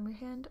Pokemon from your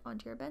hand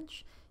onto your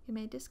bench, you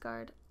may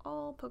discard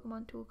all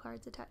Pokemon tool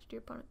cards attached to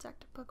your opponent's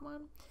active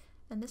Pokemon,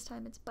 and this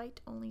time its bite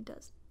only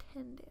does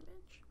 10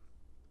 damage.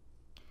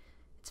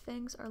 Its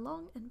fangs are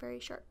long and very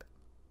sharp.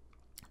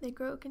 They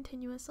grow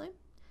continuously,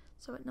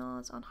 so it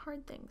gnaws on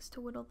hard things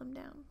to whittle them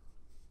down.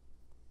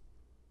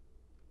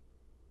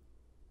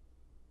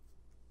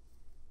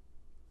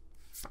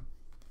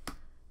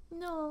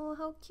 No,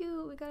 how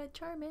cute! We got a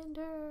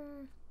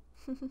Charmander!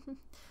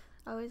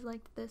 I always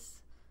liked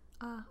this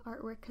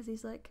artwork because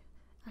he's like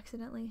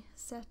accidentally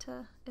set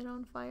it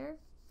on fire.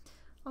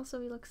 Also,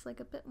 he looks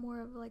like a bit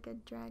more of like a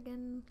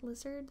dragon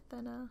lizard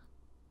than a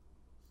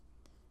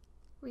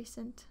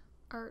recent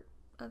art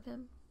of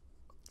him.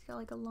 He's got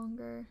like a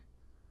longer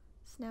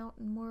snout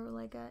and more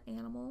like a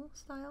animal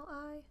style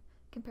eye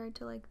compared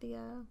to like the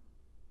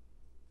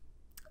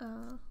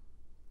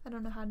I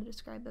don't know how to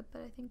describe it,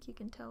 but I think you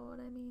can tell what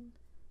I mean.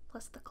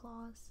 Plus the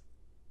claws.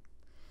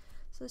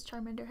 So this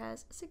Charmander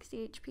has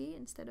 60 HP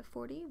instead of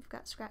 40. We've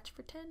got Scratch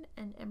for 10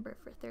 and Ember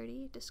for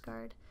 30.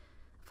 Discard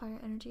fire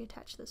energy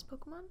attached to this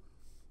Pokemon.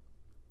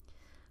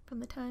 From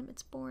the time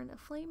it's born, a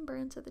flame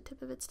burns at the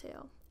tip of its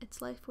tail. Its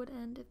life would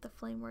end if the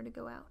flame were to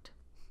go out.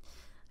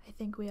 I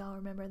think we all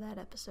remember that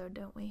episode,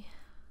 don't we?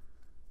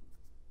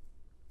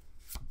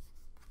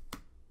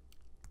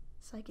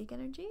 Psychic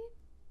Energy.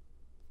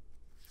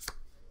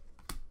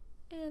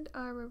 And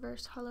our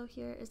reverse holo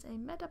here is a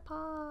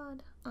Metapod,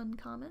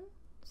 uncommon,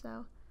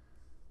 so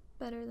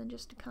better than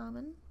just a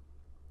common.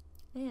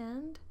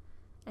 And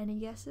any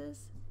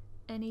guesses?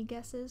 Any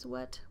guesses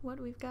what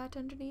we've got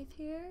underneath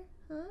here?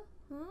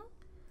 Huh?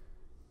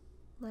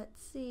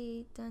 Let's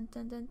see. Dun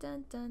dun dun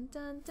dun dun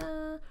dun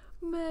dun.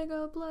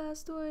 Mega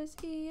Blastoise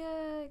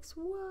EX.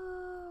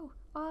 Whoa!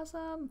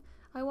 Awesome!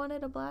 I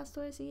wanted a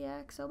Blastoise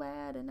EX so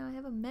bad, and now I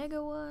have a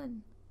Mega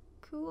one.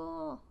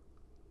 Cool.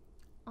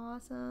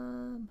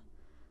 Awesome.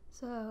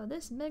 So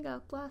this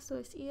Mega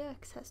Blastoise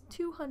EX has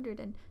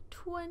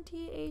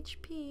 220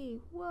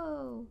 HP.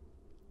 Whoa!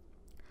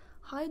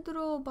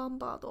 Hydro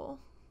Bombard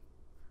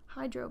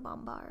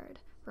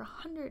for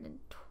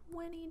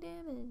 120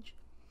 damage.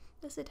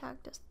 This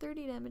attack does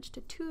 30 damage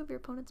to 2 of your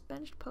opponent's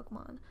benched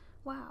Pokemon.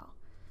 Wow.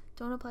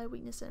 Don't apply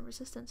weakness and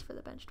resistance for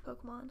the benched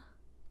Pokemon.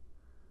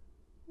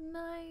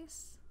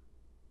 Nice.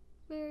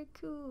 Very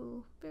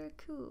cool. Very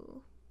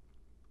cool.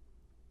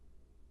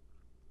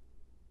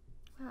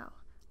 Wow.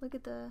 Look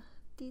at the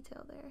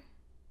detail there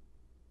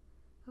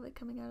of it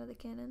coming out of the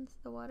cannons,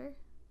 the water.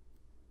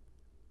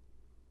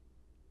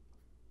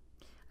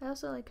 I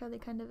also like how they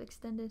kind of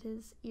extended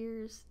his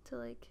ears to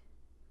like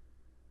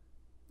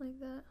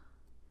that.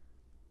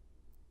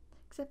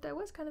 Except I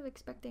was kind of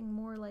expecting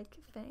more like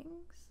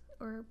fangs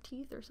or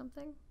teeth or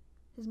something.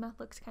 His mouth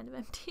looks kind of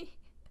empty.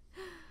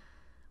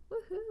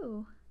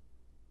 Woohoo!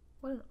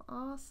 What an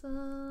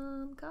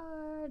awesome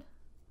card!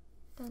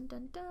 Dun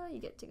dun dun, you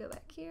get to go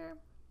back here.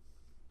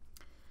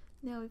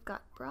 Now we've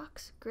got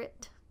Brock's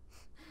Grit,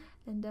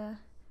 and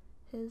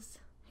his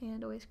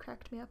hand always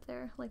cracked me up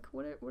there. Like,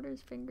 what are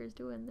his fingers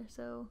doing? They're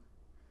so,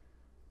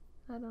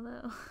 I don't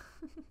know.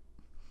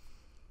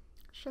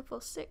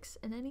 Shuffle 6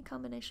 and any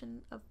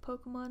combination of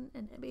Pokemon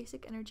and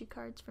basic energy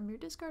cards from your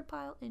discard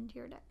pile into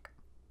your deck.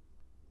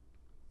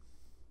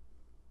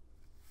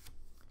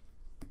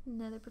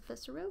 Another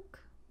Professor Oak.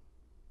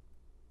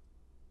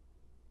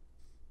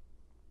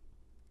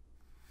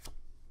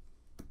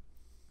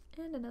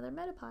 And another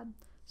Metapod.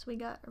 So we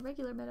got a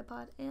regular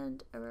Metapod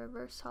and a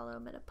reverse holo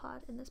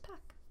Metapod in this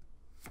pack.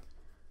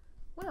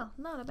 Well,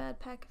 not a bad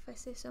pack if I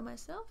say so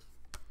myself.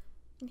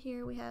 And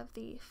here we have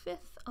the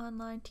 5th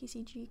online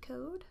TCG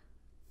code.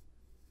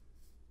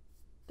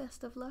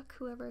 Best of luck,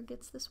 whoever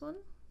gets this one.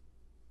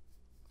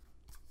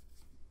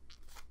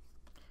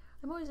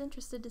 I'm always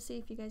interested to see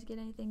if you guys get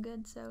anything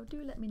good, so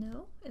do let me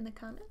know in the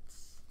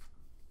comments.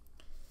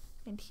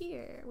 And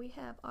here we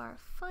have our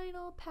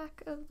final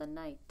pack of the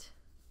night.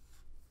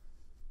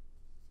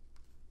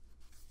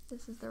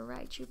 This is the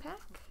Raichu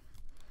pack.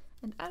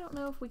 And I don't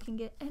know if we can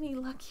get any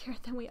luckier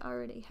than we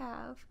already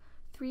have.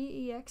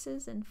 3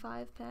 EXs in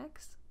 5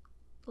 packs.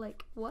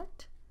 Like,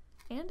 what?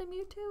 And a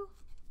Mewtwo?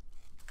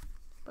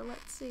 But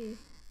let's see.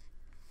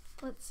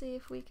 Let's see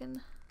if we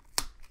can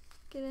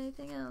get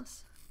anything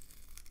else.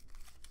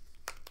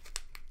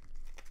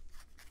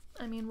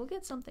 I mean, we'll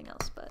get something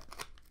else, but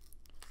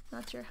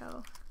not sure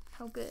how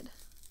good.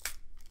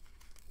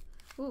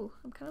 Ooh,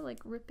 I'm kind of like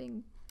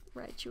ripping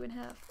Raichu in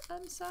half.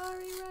 I'm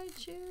sorry,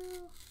 Raichu.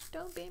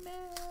 Don't be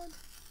mad.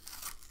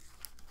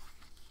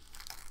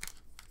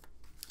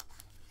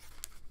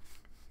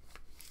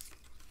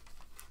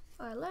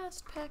 Our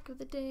last pack of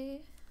the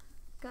day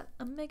got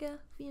a Mega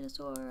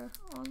Venusaur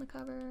on the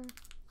cover.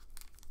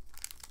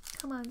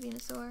 Come on,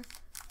 Venusaur,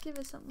 give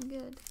us something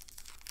good.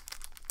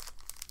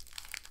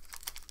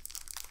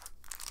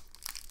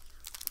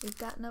 We've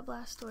gotten a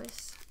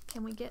Blastoise.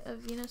 Can we get a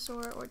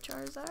Venusaur or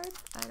Charizard?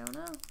 I don't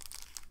know.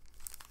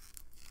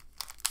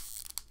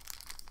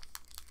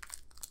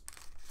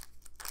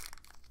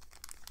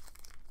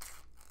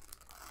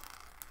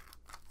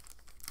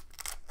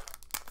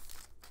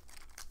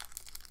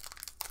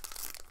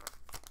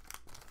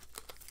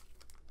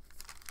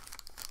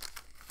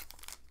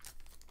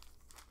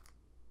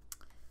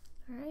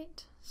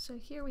 Alright, so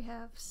here we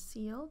have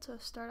Seal to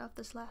start off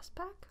this last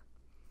pack.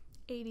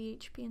 80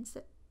 HP and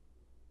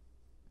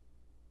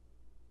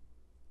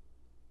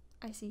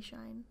Icy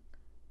Shine.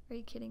 Are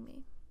you kidding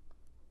me?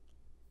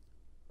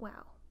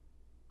 Wow.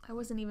 I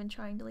wasn't even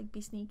trying to like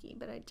be sneaky,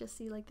 but I just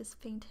see like this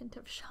faint hint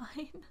of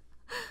shine.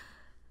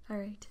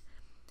 Alright.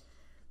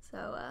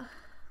 So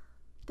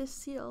this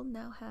Seal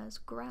now has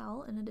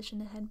Growl in addition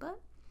to Headbutt.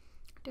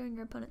 During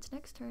your opponent's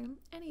next turn,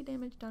 any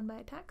damage done by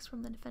attacks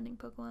from the defending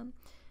Pokemon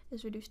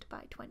is reduced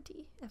by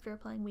 20 after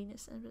applying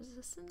weakness and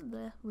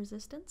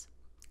resistance.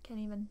 Can't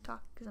even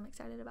talk because I'm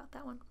excited about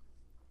that one.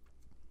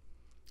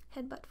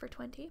 Headbutt for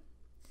 20.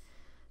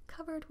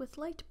 Covered with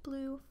light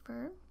blue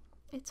fur,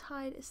 its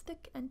hide is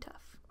thick and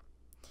tough.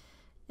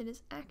 It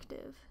is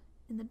active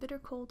in the bitter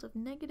cold of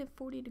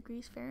 -40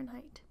 degrees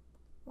Fahrenheit.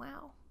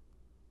 Wow.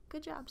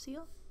 Good job,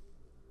 Seal.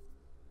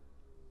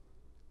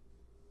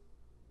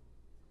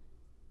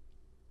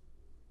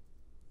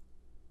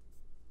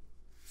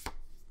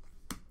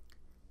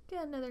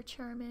 Got another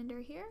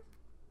Charmander here.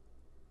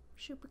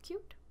 Super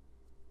cute.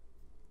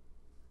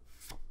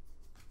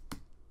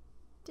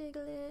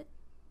 Diglett.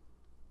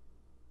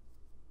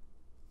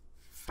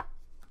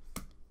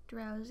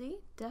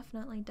 Drowsy,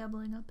 definitely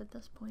doubling up at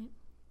this point.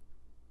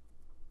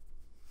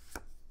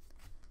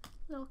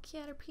 Little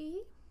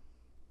Caterpie.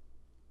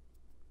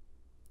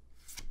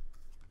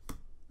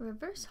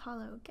 Reverse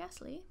holo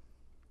Ghastly.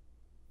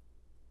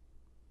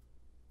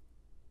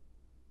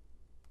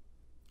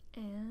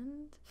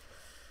 And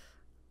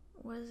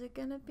what is it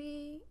gonna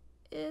be?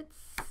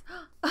 It's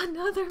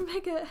another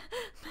Mega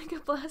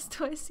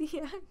Blastoise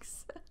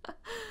EX.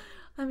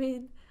 I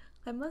mean,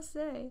 I must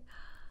say,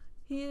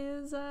 he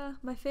is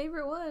my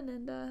favorite one,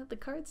 and the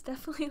cards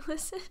definitely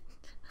listen.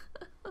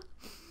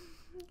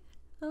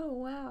 Oh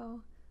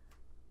wow,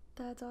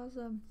 that's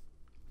awesome.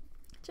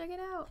 Check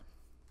it out.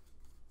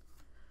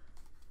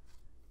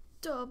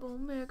 Double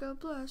Mega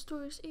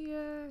Blastoise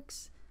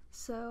EX.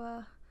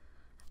 So,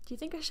 do you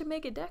think I should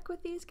make a deck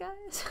with these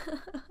guys?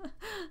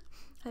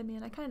 I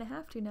mean, I kind of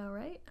have to now,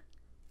 right?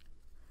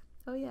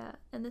 Oh yeah,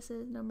 and this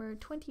is number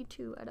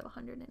 22 out of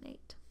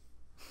 108.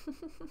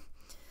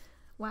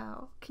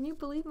 Wow, can you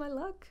believe my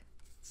luck?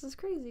 This is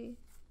crazy.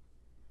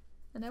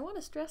 And I want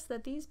to stress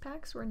that these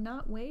packs were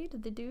not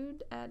weighed. The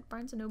dude at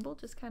Barnes & Noble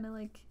just kind of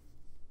like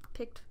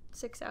picked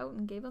 6 out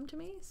and gave them to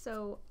me.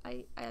 So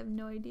I have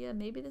no idea.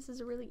 Maybe this is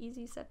a really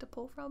easy set to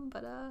pull from,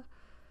 but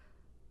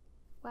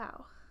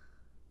wow.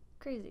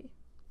 Crazy.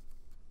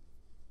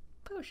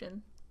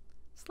 Potion.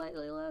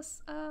 Slightly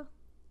less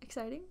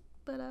exciting,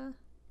 but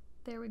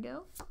there we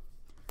go.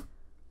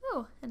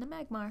 Oh, and a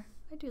Magmar.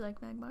 I do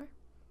like Magmar.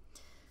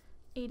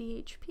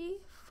 80 HP,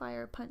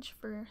 Fire Punch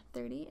for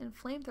 30, and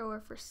Flamethrower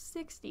for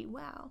 60.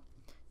 Wow.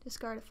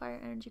 Discard a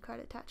fire energy card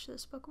attached to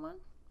this Pokemon.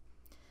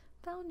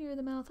 Found near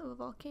the mouth of a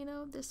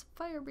volcano, this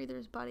fire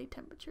breather's body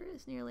temperature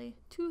is nearly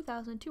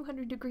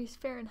 2,200 degrees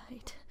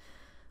Fahrenheit.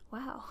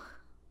 Wow,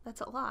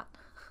 that's a lot.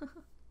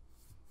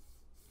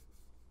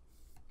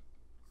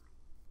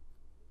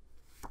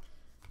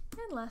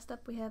 And last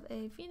up we have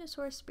a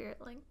Venusaur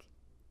Spirit Link.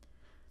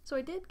 So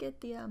I did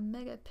get the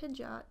Mega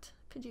Pidgeot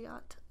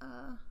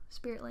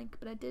Spirit Link,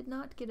 but I did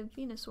not get a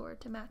Venusaur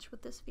to match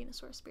with this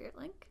Venusaur Spirit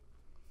Link.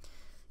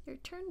 Your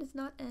turn does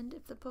not end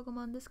if the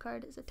Pokemon this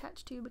card is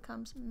attached to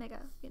becomes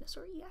Mega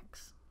Venusaur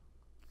EX.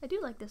 I do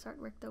like this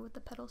artwork though with the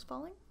petals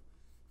falling.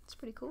 It's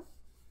pretty cool.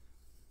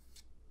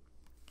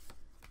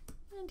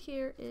 And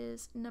here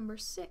is number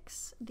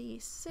 6, the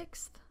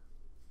 6th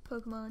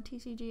Pokemon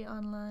TCG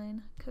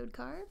Online code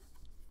card.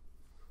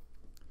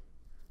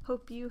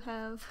 Hope you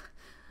have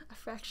a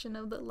fraction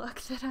of the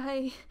luck that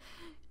I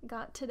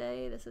got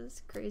today. This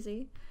is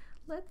crazy.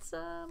 Let's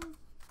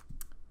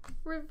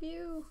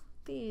review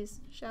these,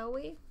 shall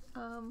we?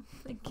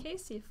 In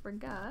case you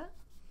forgot,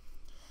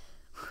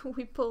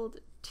 we pulled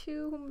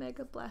 2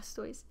 Mega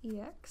Blastoise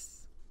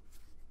EX,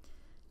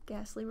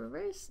 Ghastly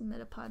Reverse,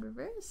 Metapod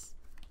Reverse,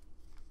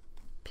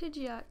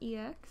 Pidgeot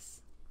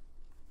EX,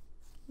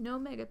 no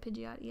Mega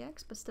Pidgeot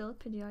EX, but still a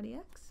Pidgeot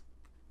EX,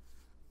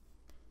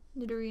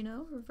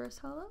 Nidorino Reverse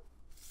Holo,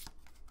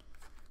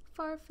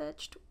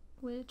 Farfetch'd,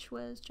 which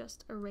was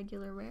just a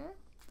regular rare.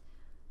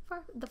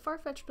 The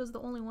Farfetch'd was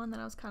the only one that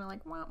I was kind of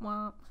like womp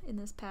womp in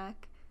this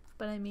pack,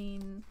 but I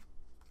mean,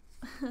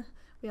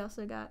 we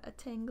also got a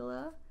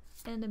Tangela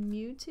and a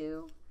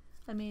Mewtwo.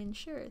 I mean,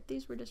 sure,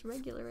 these were just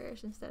regular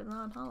rares instead of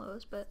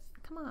non-holos, but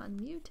come on,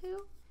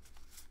 Mewtwo?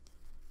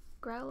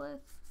 Growlithe?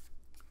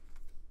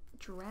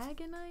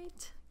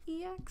 Dragonite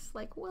EX?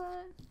 Like,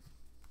 what?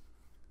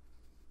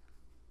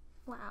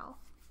 Wow.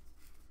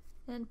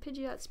 And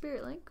Pidgeot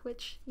Spirit Link,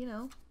 which, you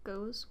know,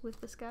 goes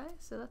with this guy,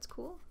 so that's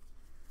cool.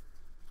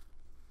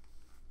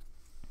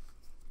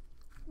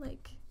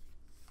 Like,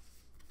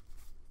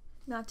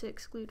 not to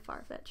exclude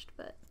Farfetch'd,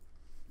 but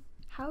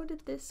how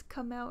did this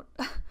come out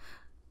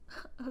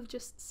of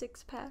just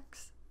 6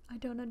 packs? I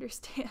don't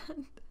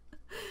understand.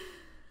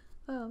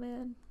 Oh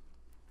man.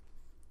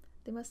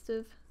 They must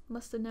have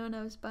known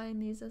I was buying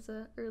these as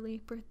an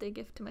early birthday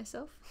gift to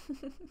myself.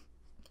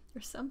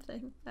 Or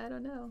something. I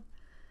don't know.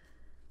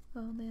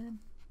 Oh man.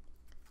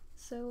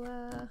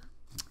 So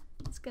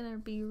it's gonna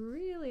be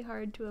really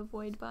hard to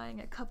avoid buying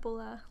a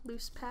couple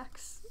loose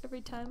packs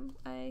every time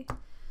I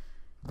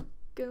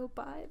go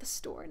by the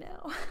store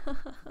now.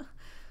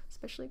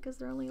 Especially because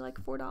they're only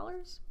like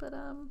 $4, but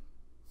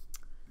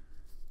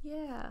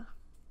yeah,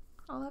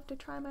 I'll have to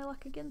try my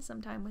luck again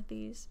sometime with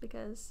these,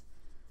 because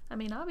I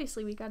mean,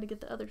 obviously we got to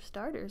get the other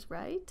starters,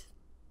 right?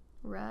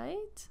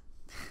 Right?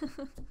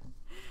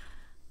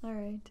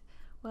 Alright,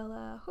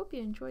 well, hope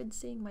you enjoyed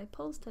seeing my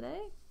pulls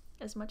today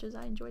as much as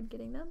I enjoyed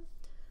getting them,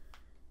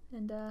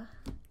 and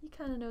you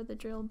kind of know the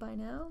drill by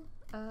now.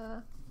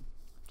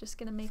 Just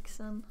gonna make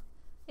some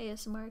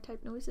ASMR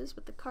type noises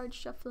with the card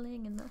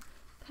shuffling and the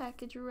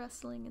package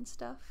rustling and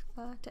stuff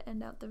to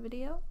end out the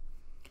video.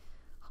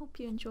 Hope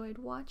you enjoyed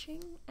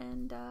watching,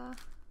 and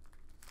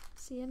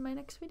see you in my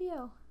next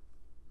video.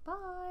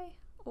 Bye,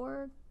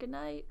 or good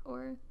night,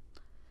 or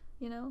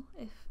you know,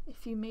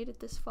 if you made it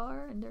this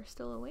far and they're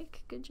still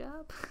awake, good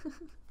job.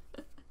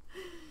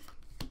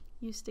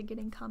 Used to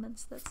getting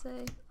comments that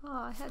say, oh,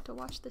 I had to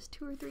watch this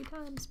 2 or 3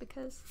 times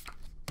because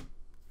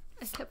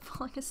I kept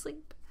falling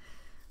asleep.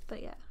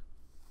 But yeah,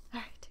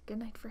 alright, good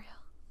night for real.